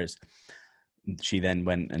death. Whereas she then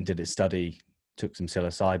went and did a study, took some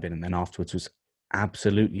psilocybin, and then afterwards was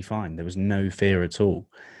absolutely fine. There was no fear at all.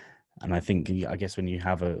 And I guess when you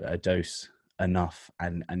have a dose enough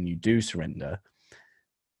and you do surrender,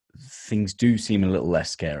 things do seem a little less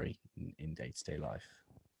scary in day-to-day life.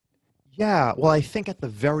 Yeah, well, I think at the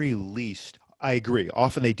very least, I agree.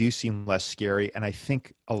 Often they do seem less scary. And I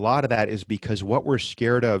think a lot of that is because what we're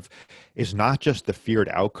scared of is not just the feared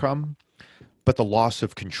outcome, but the loss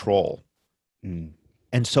of control. Mm.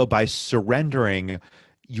 And so by surrendering,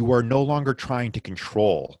 you are no longer trying to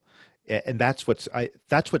control. And that's what's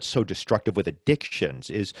so destructive with addictions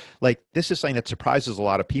is like this is something that surprises a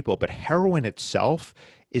lot of people, but heroin itself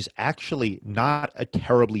is actually not a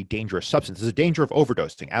terribly dangerous substance. There's a danger of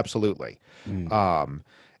overdosing, absolutely. Mm. Um,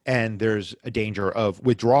 and there's a danger of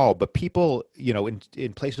withdrawal. But people,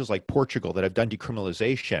 in places like Portugal that have done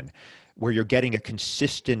decriminalization, where you're getting a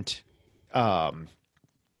consistent, I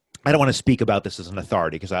don't want to speak about this as an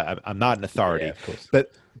authority because I'm not an Yeah, authority, of course.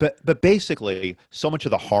 but basically, so much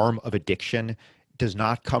of the harm of addiction does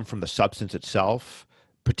not come from the substance itself.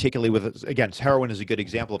 Particularly with, again, heroin is a good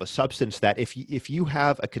example of a substance that if you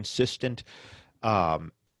have a consistent,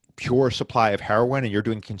 um, pure supply of heroin and you're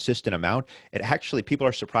doing consistent amount, it actually, people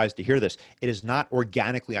are surprised to hear this. It is not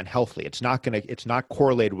organically unhealthy. It's not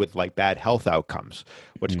correlated with like bad health outcomes.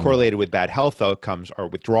 What's Mm, correlated with bad health outcomes are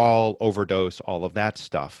withdrawal, overdose, all of that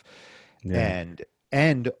stuff. yeah,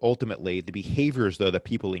 And ultimately the behaviors though that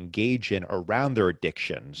people engage in around their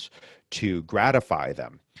addictions to gratify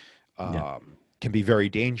them, yeah, can be very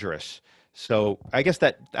dangerous. So I guess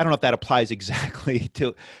that, I don't know if that applies exactly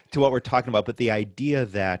to what we're talking about, but the idea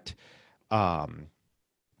that, um,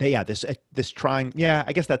 yeah, this trying, yeah,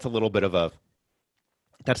 I guess that's a little bit of a,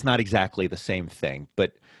 that's not exactly the same thing,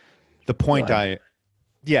 but the point well,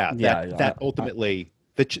 yeah, yeah, that ultimately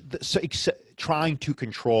trying to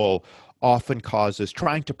control often causes,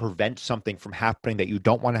 trying to prevent something from happening that you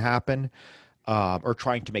don't want to happen, or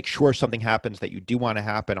trying to make sure something happens that you do want to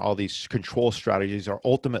happen. All these control strategies are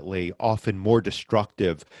ultimately often more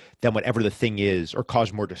destructive than whatever the thing is, or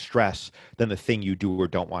cause more distress than the thing you do or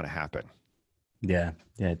don't want to happen. yeah,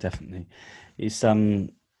 yeah, definitely. It's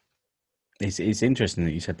it's interesting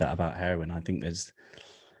that you said that about heroin. I think there's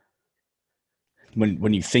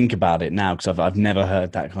when you think about it now, because I've never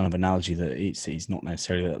heard that kind of analogy that it's not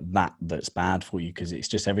necessarily that's bad for you, because it's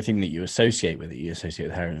just everything that you associate with it. You associate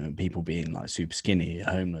with heroin and people being like super skinny,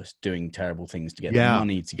 homeless, doing terrible things to get the Yeah.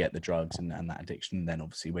 money to get the drugs and that addiction. Then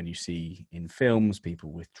obviously when you see in films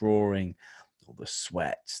people withdrawing, all the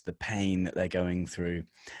sweats, the pain that they're going through,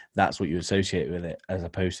 that's what you associate with it, as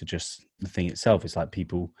opposed to just the thing itself. It's like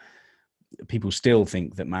people still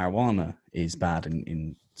think that marijuana is bad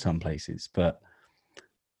in some places, but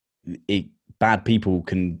it bad people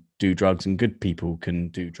can do drugs and good people can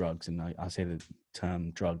do drugs, and I say the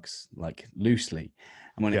term drugs like loosely.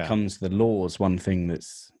 And when it Yeah. comes to the laws, one thing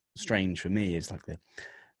that's strange for me is like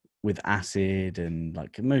with acid and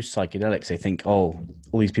like most psychedelics, they think, oh,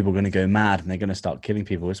 all these people are going to go mad and they're going to start killing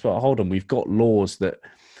people. It's, but hold on, we've got laws that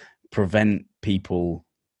prevent people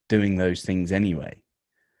doing those things anyway.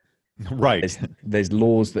 Right. There's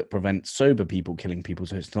laws that prevent sober people killing people,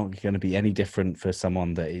 so it's not going to be any different for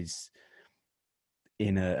someone that is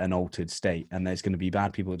in an altered state. And there's going to be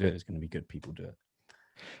bad people do it, there's going to be good people do it.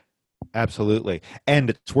 Absolutely. And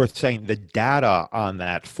it's worth saying the data on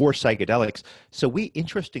that for psychedelics. So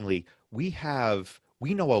interestingly, we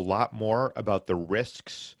know a lot more about the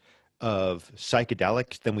risks of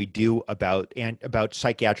psychedelics than we do about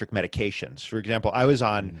psychiatric medications. For example, I was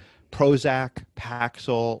on Mm. Prozac,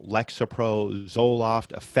 Paxil, Lexapro,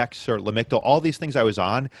 Zoloft, Effexor, Lamictal, all these things I was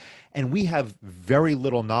on, and we have very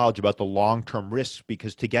little knowledge about the long-term risks,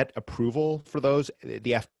 because to get approval for those,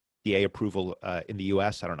 the FDA approval in the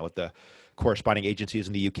US, I don't know what the corresponding agency is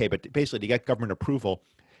in the UK, but basically to get government approval,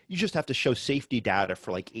 you just have to show safety data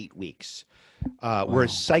for like 8 weeks.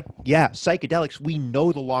 Whereas Wow. psychedelics, we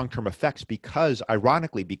know the long-term effects because,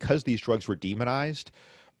 ironically, because these drugs were demonized,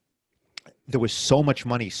 there was so much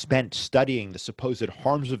money spent studying the supposed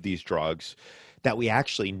harms of these drugs that we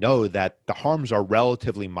actually know that the harms are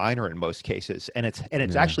relatively minor in most cases, and it's Yeah.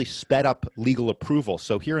 actually sped up legal approval.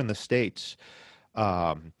 So here in the States,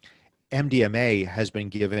 um, MDMA has been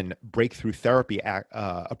given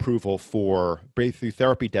approval for breakthrough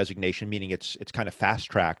therapy designation, meaning it's kind of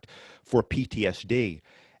fast tracked for PTSD.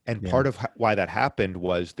 And Yeah. part of why that happened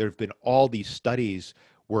was there have been all these studies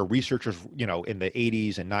where researchers, in the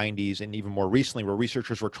 80s and 90s, and even more recently, where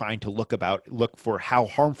researchers were trying to look for how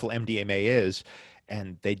harmful MDMA is,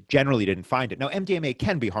 and they generally didn't find it. Now, MDMA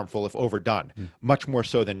can be harmful if overdone, Mm. much more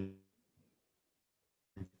so than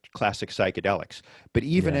classic psychedelics. But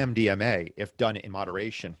even Yeah. MDMA, if done in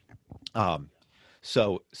moderation, um,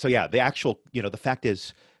 so yeah, the actual, the fact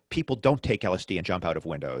is, people don't take LSD and jump out of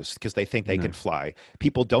windows because they think they can No. fly.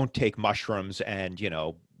 People don't take mushrooms and,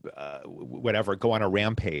 whatever, go on a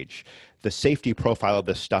rampage. The safety profile of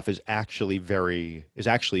this stuff is actually very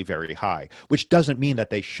high, which doesn't mean that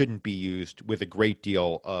they shouldn't be used with a great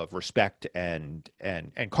deal of respect and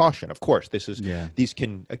caution. Of course, Yeah. these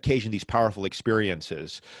can occasion these powerful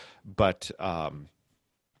experiences, but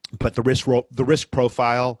the risk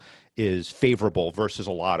profile is favorable versus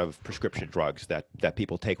a lot of prescription drugs that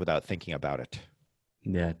people take without thinking about it.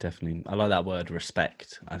 Yeah, definitely. I like that word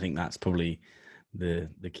respect. I think that's probably the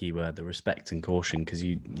key word, the respect and caution, because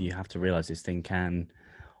you have to realize this thing can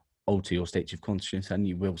alter your state of consciousness, and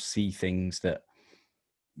you will see things that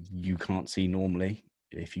you can't see normally.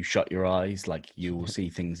 If you shut your eyes, like, you will see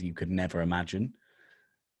things you could never imagine,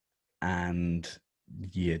 and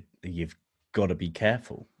you've got to be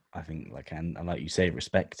careful. I think, like, and like you say,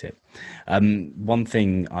 respect it. One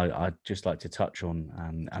thing I'd just like to touch on,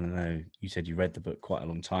 and I know you said you read the book quite a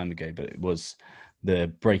long time ago, but it was the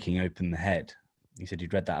Breaking Open the Head. You said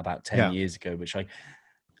you'd read that about 10 Yeah. years ago,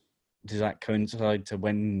 does that coincide to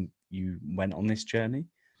when you went on this journey?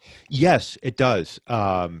 Yes, it does.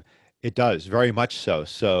 It does very much so.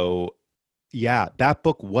 So yeah, that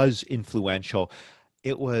book was influential.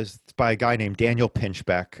 It was by a guy named Daniel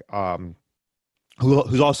Pinchbeck,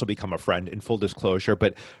 who's also become a friend in full disclosure,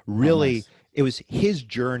 but Oh, really nice. it was his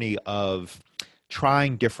journey of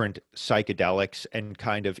trying different psychedelics and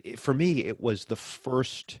kind of, for me, it was the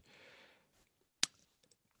first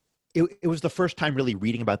time really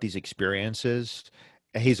reading about these experiences.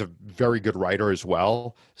 He's a very good writer as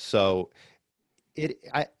well. So it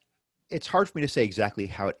I it's hard for me to say exactly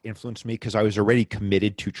how it influenced me because I was already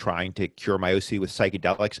committed to trying to cure my OCD with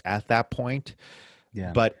psychedelics at that point.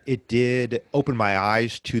 Yeah. But it did open my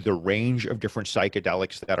eyes to the range of different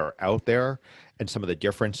psychedelics that are out there and some of the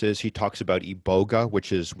differences. He talks about iboga,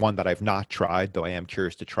 which is one that I've not tried, though I am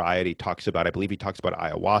curious to try it. I believe he talks about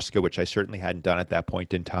ayahuasca, which I certainly hadn't done at that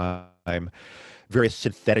point in time. Various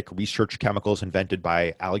synthetic research chemicals invented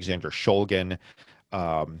by Alexander Shulgin,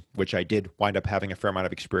 which I did wind up having a fair amount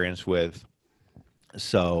of experience with.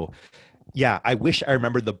 So, yeah, I wish I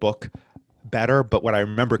remembered the book better, but what I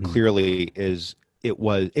remember Mm. clearly is it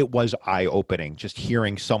was eye-opening just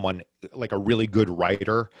hearing someone like a really good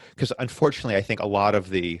writer, because unfortunately I think a lot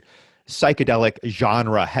of the psychedelic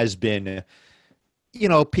genre has been,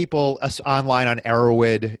 people us online on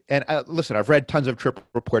Arrowhead. And listen, I've read tons of trip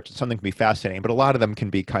reports, and something can be fascinating, but a lot of them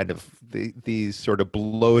can be kind of these sort of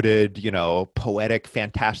bloated, poetic,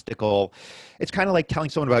 fantastical. It's kind of like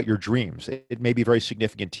telling someone about your dreams. It may be very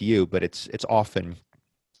significant to you, but it's often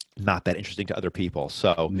not that interesting to other people.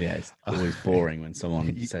 So, Yeah, it's uh, always boring when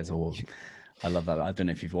someone says, "Oh, I love that." I don't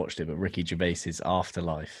know if you've watched it, but Ricky Gervais's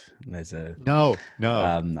Afterlife. There's no,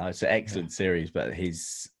 no. it's an Yeah. excellent series, but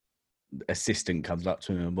his assistant comes up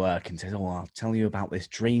to him at work and says, "Oh, I'll tell you about this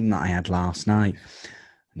dream that I had last night."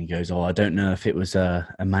 And he goes, "Oh, I don't know if it was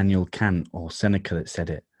Immanuel Kant or Seneca that said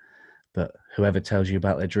it, but whoever tells you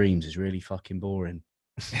about their dreams is really fucking boring."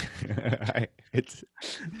 it's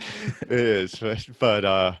it is, but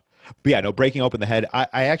yeah, no. Breaking Open the Head.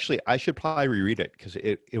 I actually I should probably reread it because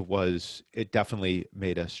it definitely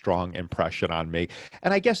made a strong impression on me,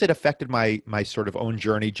 and I guess it affected my sort of own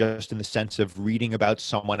journey just in the sense of reading about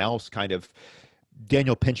someone else. Kind of,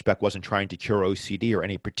 Daniel Pinchbeck wasn't trying to cure OCD or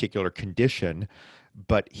any particular condition,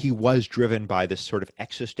 but he was driven by this sort of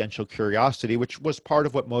existential curiosity, which was part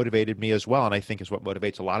of what motivated me as well, and I think is what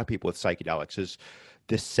motivates a lot of people with psychedelics is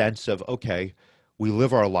this sense of, okay, we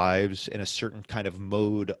live our lives in a certain kind of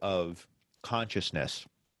mode of consciousness,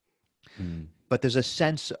 Mm, but there's a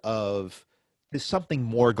sense of there's something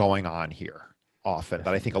more going on here often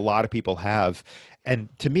that I think a definitely. lot of people have. And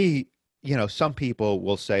to me, some people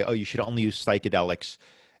will say, oh, you should only use psychedelics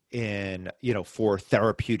for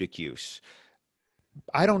therapeutic use.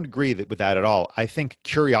 I don't agree with that at all. I think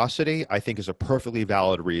curiosity, I think, is a perfectly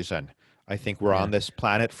valid reason. I think we're on Yeah. this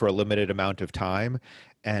planet for a limited amount of time.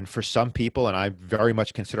 And for some people, and I very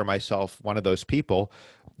much consider myself one of those people,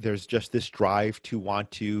 there's just this drive to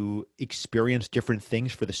want to experience different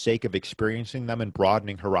things for the sake of experiencing them and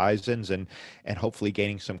broadening horizons and hopefully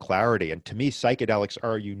gaining some clarity. And to me, psychedelics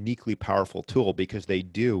are a uniquely powerful tool because they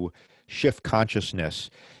do shift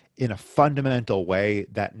consciousness in a fundamental way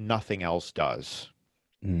that nothing else does.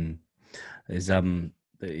 Mm. There's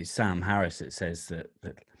Sam Harris that says that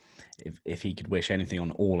if he could wish anything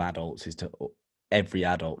on all adults is to every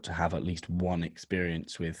adult to have at least one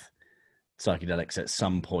experience with psychedelics at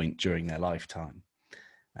some point during their lifetime.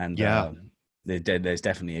 And Yeah. there's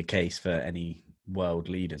definitely a case for any world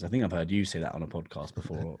leaders. I think I've heard you say that on a podcast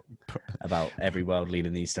before about every world leader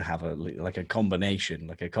needs to have a combination,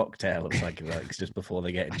 like a cocktail of psychedelics just before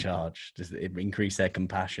they get in charge, just increase their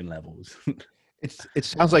compassion levels. It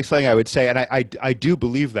sounds like something I would say, and I do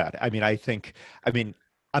believe that. I mean,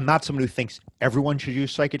 I'm not someone who thinks everyone should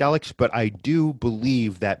use psychedelics, but I do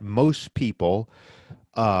believe that most people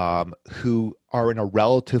who are in a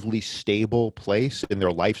relatively stable place in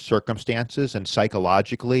their life circumstances and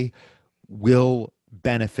psychologically will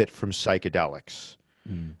benefit from psychedelics.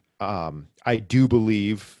 Mm, I do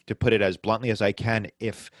believe, to put it as bluntly as I can,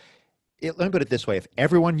 let me put it this way: if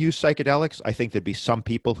everyone used psychedelics, I think there'd be some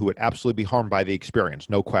people who would absolutely be harmed by the experience,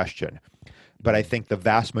 no question. But I mm, think the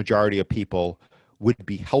vast majority of people would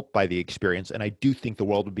be helped by the experience. And I do think the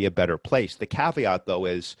world would be a better place. The caveat, though,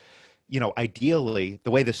 is, ideally,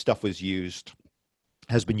 the way this stuff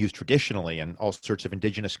has been used traditionally in all sorts of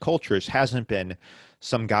indigenous cultures hasn't been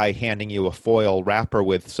some guy handing you a foil wrapper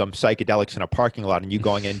with some psychedelics in a parking lot and you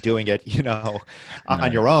going in doing it, on No.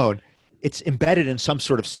 your own. It's embedded in some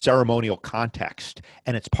sort of ceremonial context,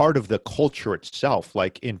 and it's part of the culture itself.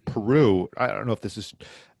 Like in Peru, I don't know if this is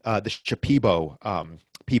the Shipibo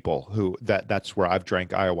people that's where I've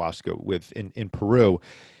drank ayahuasca with in Peru.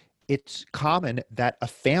 It's common that a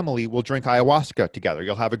family will drink ayahuasca together.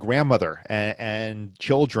 You'll have a grandmother and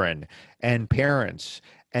children and parents,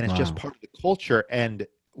 and it's just Wow. part of the culture. And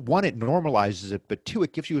one, it normalizes it, but two,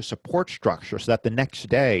 it gives you a support structure so that the next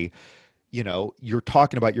day, you're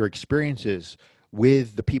talking about your experiences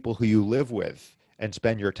with the people who you live with and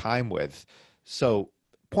spend your time with. So,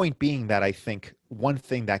 point being that I think one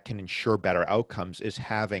thing that can ensure better outcomes is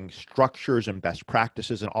having structures and best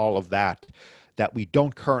practices and all of that we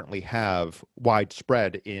don't currently have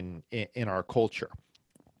widespread in our culture.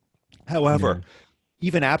 Yeah. However,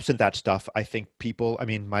 even absent that stuff, I think people, I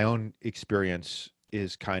mean, my own experience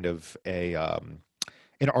is kind of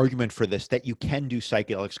an argument for this, that you can do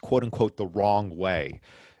psychedelics, quote unquote, the wrong way,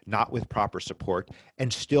 not with proper support,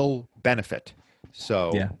 and still benefit.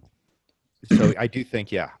 So Yeah. I do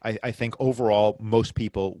think, yeah, I think overall most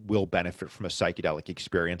people will benefit from a psychedelic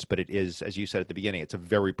experience, but it is, as you said at the beginning, it's a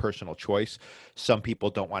very personal choice. Some people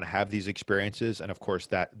don't want to have these experiences, and of course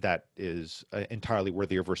that is entirely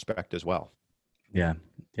worthy of respect as well. Yeah.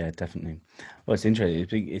 Yeah. Definitely. Well, it's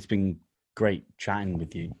interesting. It's been great chatting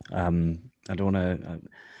with you. I don't want to.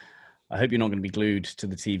 I hope you're not going to be glued to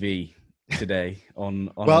the TV today on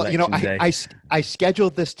Well, election day. I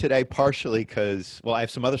scheduled this today partially because, well, I have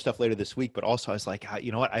some other stuff later this week, but also I was like,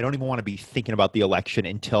 you know what? I don't even want to be thinking about the election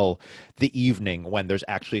until the evening when there's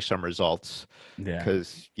actually some results. Yeah.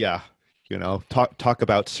 Because, yeah, talk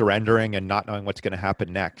about surrendering and not knowing what's going to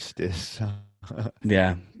happen next is.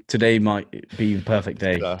 Yeah. Today might be the perfect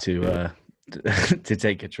day uh, to to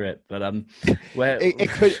take a trip, but where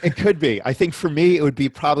it could be. I think for me, it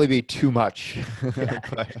would probably be too much. yeah,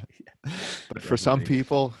 but, but for some definitely.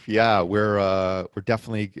 people, yeah, we're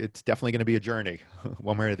definitely, it's definitely going to be a journey,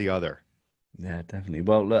 one way or the other. Yeah, definitely.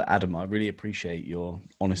 Well, look, Adam, I really appreciate your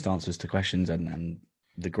honest answers to questions and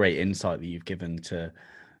the great insight that you've given to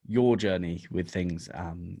your journey with things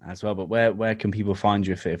as well. But where can people find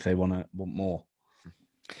you if they want more?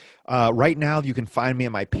 Right now, you can find me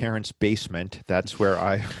in my parents' basement. That's where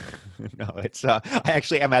I. No, it's. I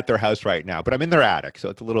actually am at their house right now, but I'm in their attic, so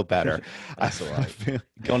it's a little better. That's all right. I've been,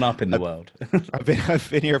 Gone up in the I've, world. I've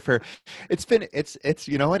been here for. It's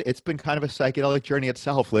you know what? It's been kind of a psychedelic journey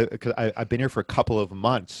itself. Because I've been here for a couple of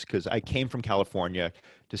months because I came from California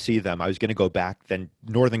to see them. I was going to go back, then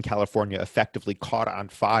Northern California effectively caught on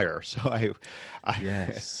fire. So I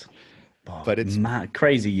Yes. Oh, but it's mad,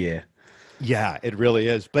 crazy year. Yeah, it really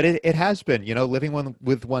is. But it has been, living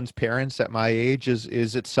with one's parents at my age is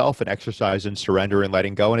itself an exercise in surrender and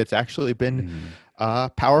letting go. And it's actually been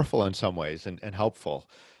Mm. powerful in some ways and helpful.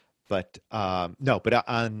 But no, but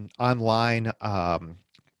on online,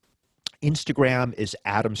 Instagram is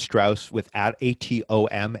Adam Strauss with at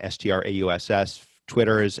ATOMSTRAUSS.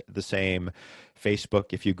 Twitter is the same. Facebook,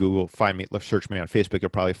 if you find me, search me on Facebook, you'll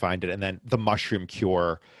probably find it. And then the Mushroom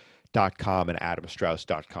Cure .com and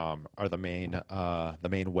adamstrauss.com are the main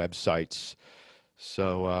websites.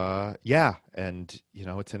 So yeah, and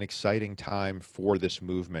it's an exciting time for this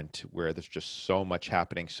movement where there's just so much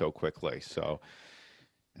happening so quickly. So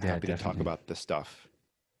Yeah, happy to talk definitely. about this stuff.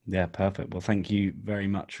 Yeah, perfect. Well, thank you very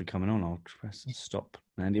much for coming on. I'll press stop.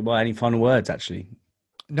 And well, any final words, actually?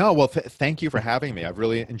 No, well, thank you for having me. I've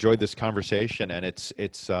really enjoyed this conversation, and it's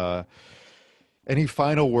any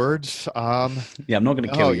final words? Yeah, I'm not going to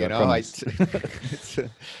No, kill you. I promise.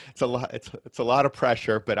 it's a lot. It's a lot of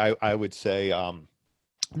pressure, but I would say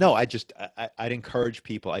no. I'd encourage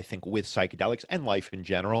people. I think with psychedelics and life in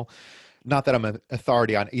general, not that I'm an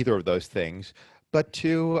authority on either of those things, but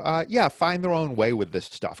to yeah, find their own way with this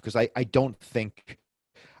stuff because I don't think.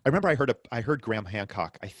 I remember I heard Graham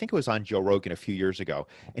Hancock. I think it was on Joe Rogan a few years ago,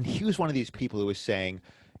 and he was one of these people who was saying,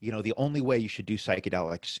 the only way you should do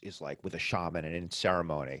psychedelics is like with a shaman and in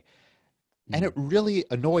ceremony. And it Mm. really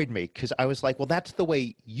annoyed me because I was like, well, that's the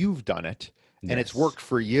way you've done it and it's Yes. worked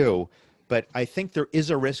for you. But I think there is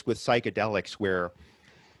a risk with psychedelics where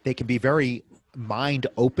they can be very mind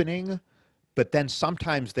opening, but then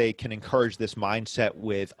sometimes they can encourage this mindset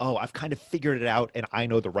with, oh, I've kind of figured it out and I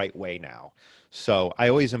know the right way now. So I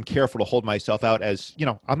always am careful to hold myself out as,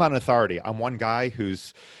 I'm not an authority. I'm one guy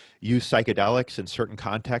who's, use psychedelics in certain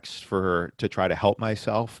contexts to try to help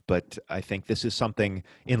myself, but I think this is something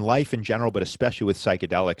in life in general, but especially with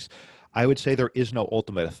psychedelics. I would say there is no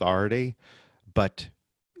ultimate authority, but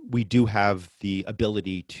we do have the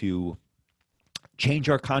ability to change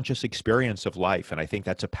our conscious experience of life. And I think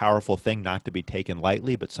that's a powerful thing, not to be taken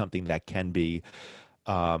lightly, but something that can be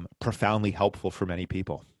profoundly helpful for many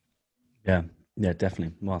people. Yeah, yeah,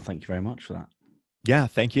 definitely. Well, thank you very much for that. Yeah,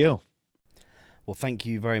 thank you. Well, thank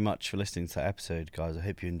you very much for listening to that episode, guys. I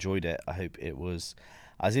hope you enjoyed it. I hope it was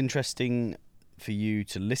as interesting for you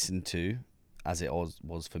to listen to as it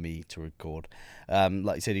was for me to record.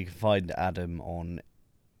 Like I said, you can find Adam on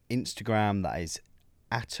Instagram. That is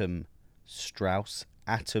Atom Strauss,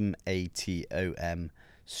 Atom Atom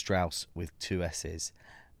Strauss with 2 S's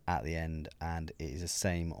at the end, and it is the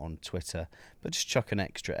same on Twitter, but just chuck an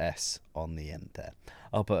extra S on the end there.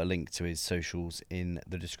 I'll put a link to his socials in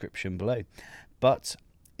the description below. But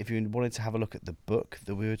if you wanted to have a look at the book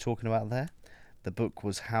that we were talking about there, the book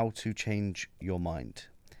was How to Change Your Mind.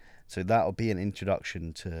 So that'll be an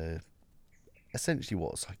introduction to essentially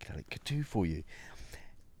what a psychedelic could do for you.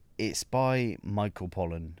 It's by Michael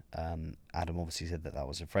Pollan. Adam obviously said that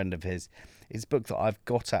was a friend of his. It's a book that I've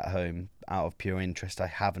got at home out of pure interest. I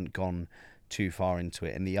haven't gone too far into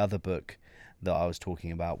it. And the other book that I was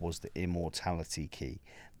talking about was The Immortality Key.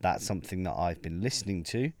 That's something that I've been listening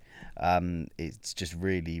to. It's just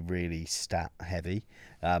really, really stat heavy.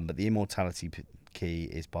 But The Immortality Key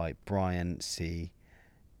is by Brian C.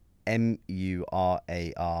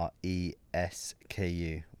 Muraresku,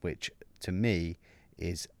 which to me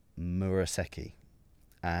is Muraseki,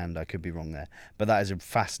 and I could be wrong there, but that is a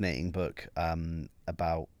fascinating book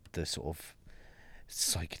about the sort of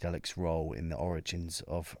psychedelics role in the origins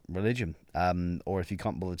of religion. Or if you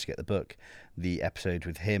can't bother to get the book, the episode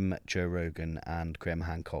with him, Joe Rogan, and Graham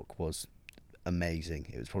Hancock was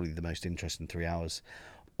amazing. It was probably the most interesting 3 hours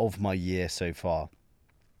of my year so far.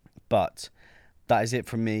 But that is it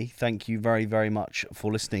from me. Thank you very, very much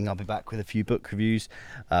for listening. I'll be back with a few book reviews.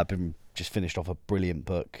 I've been just finished off a brilliant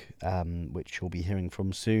book, which you'll be hearing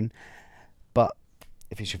from soon. But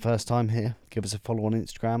if it's your first time here, give us a follow on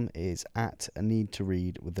Instagram. It is at a need to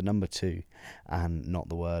read with the number 2 and not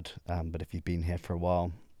the word. But if you've been here for a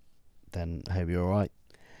while, then I hope you're all right.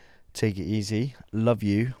 Take it easy. Love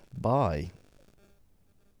you. Bye.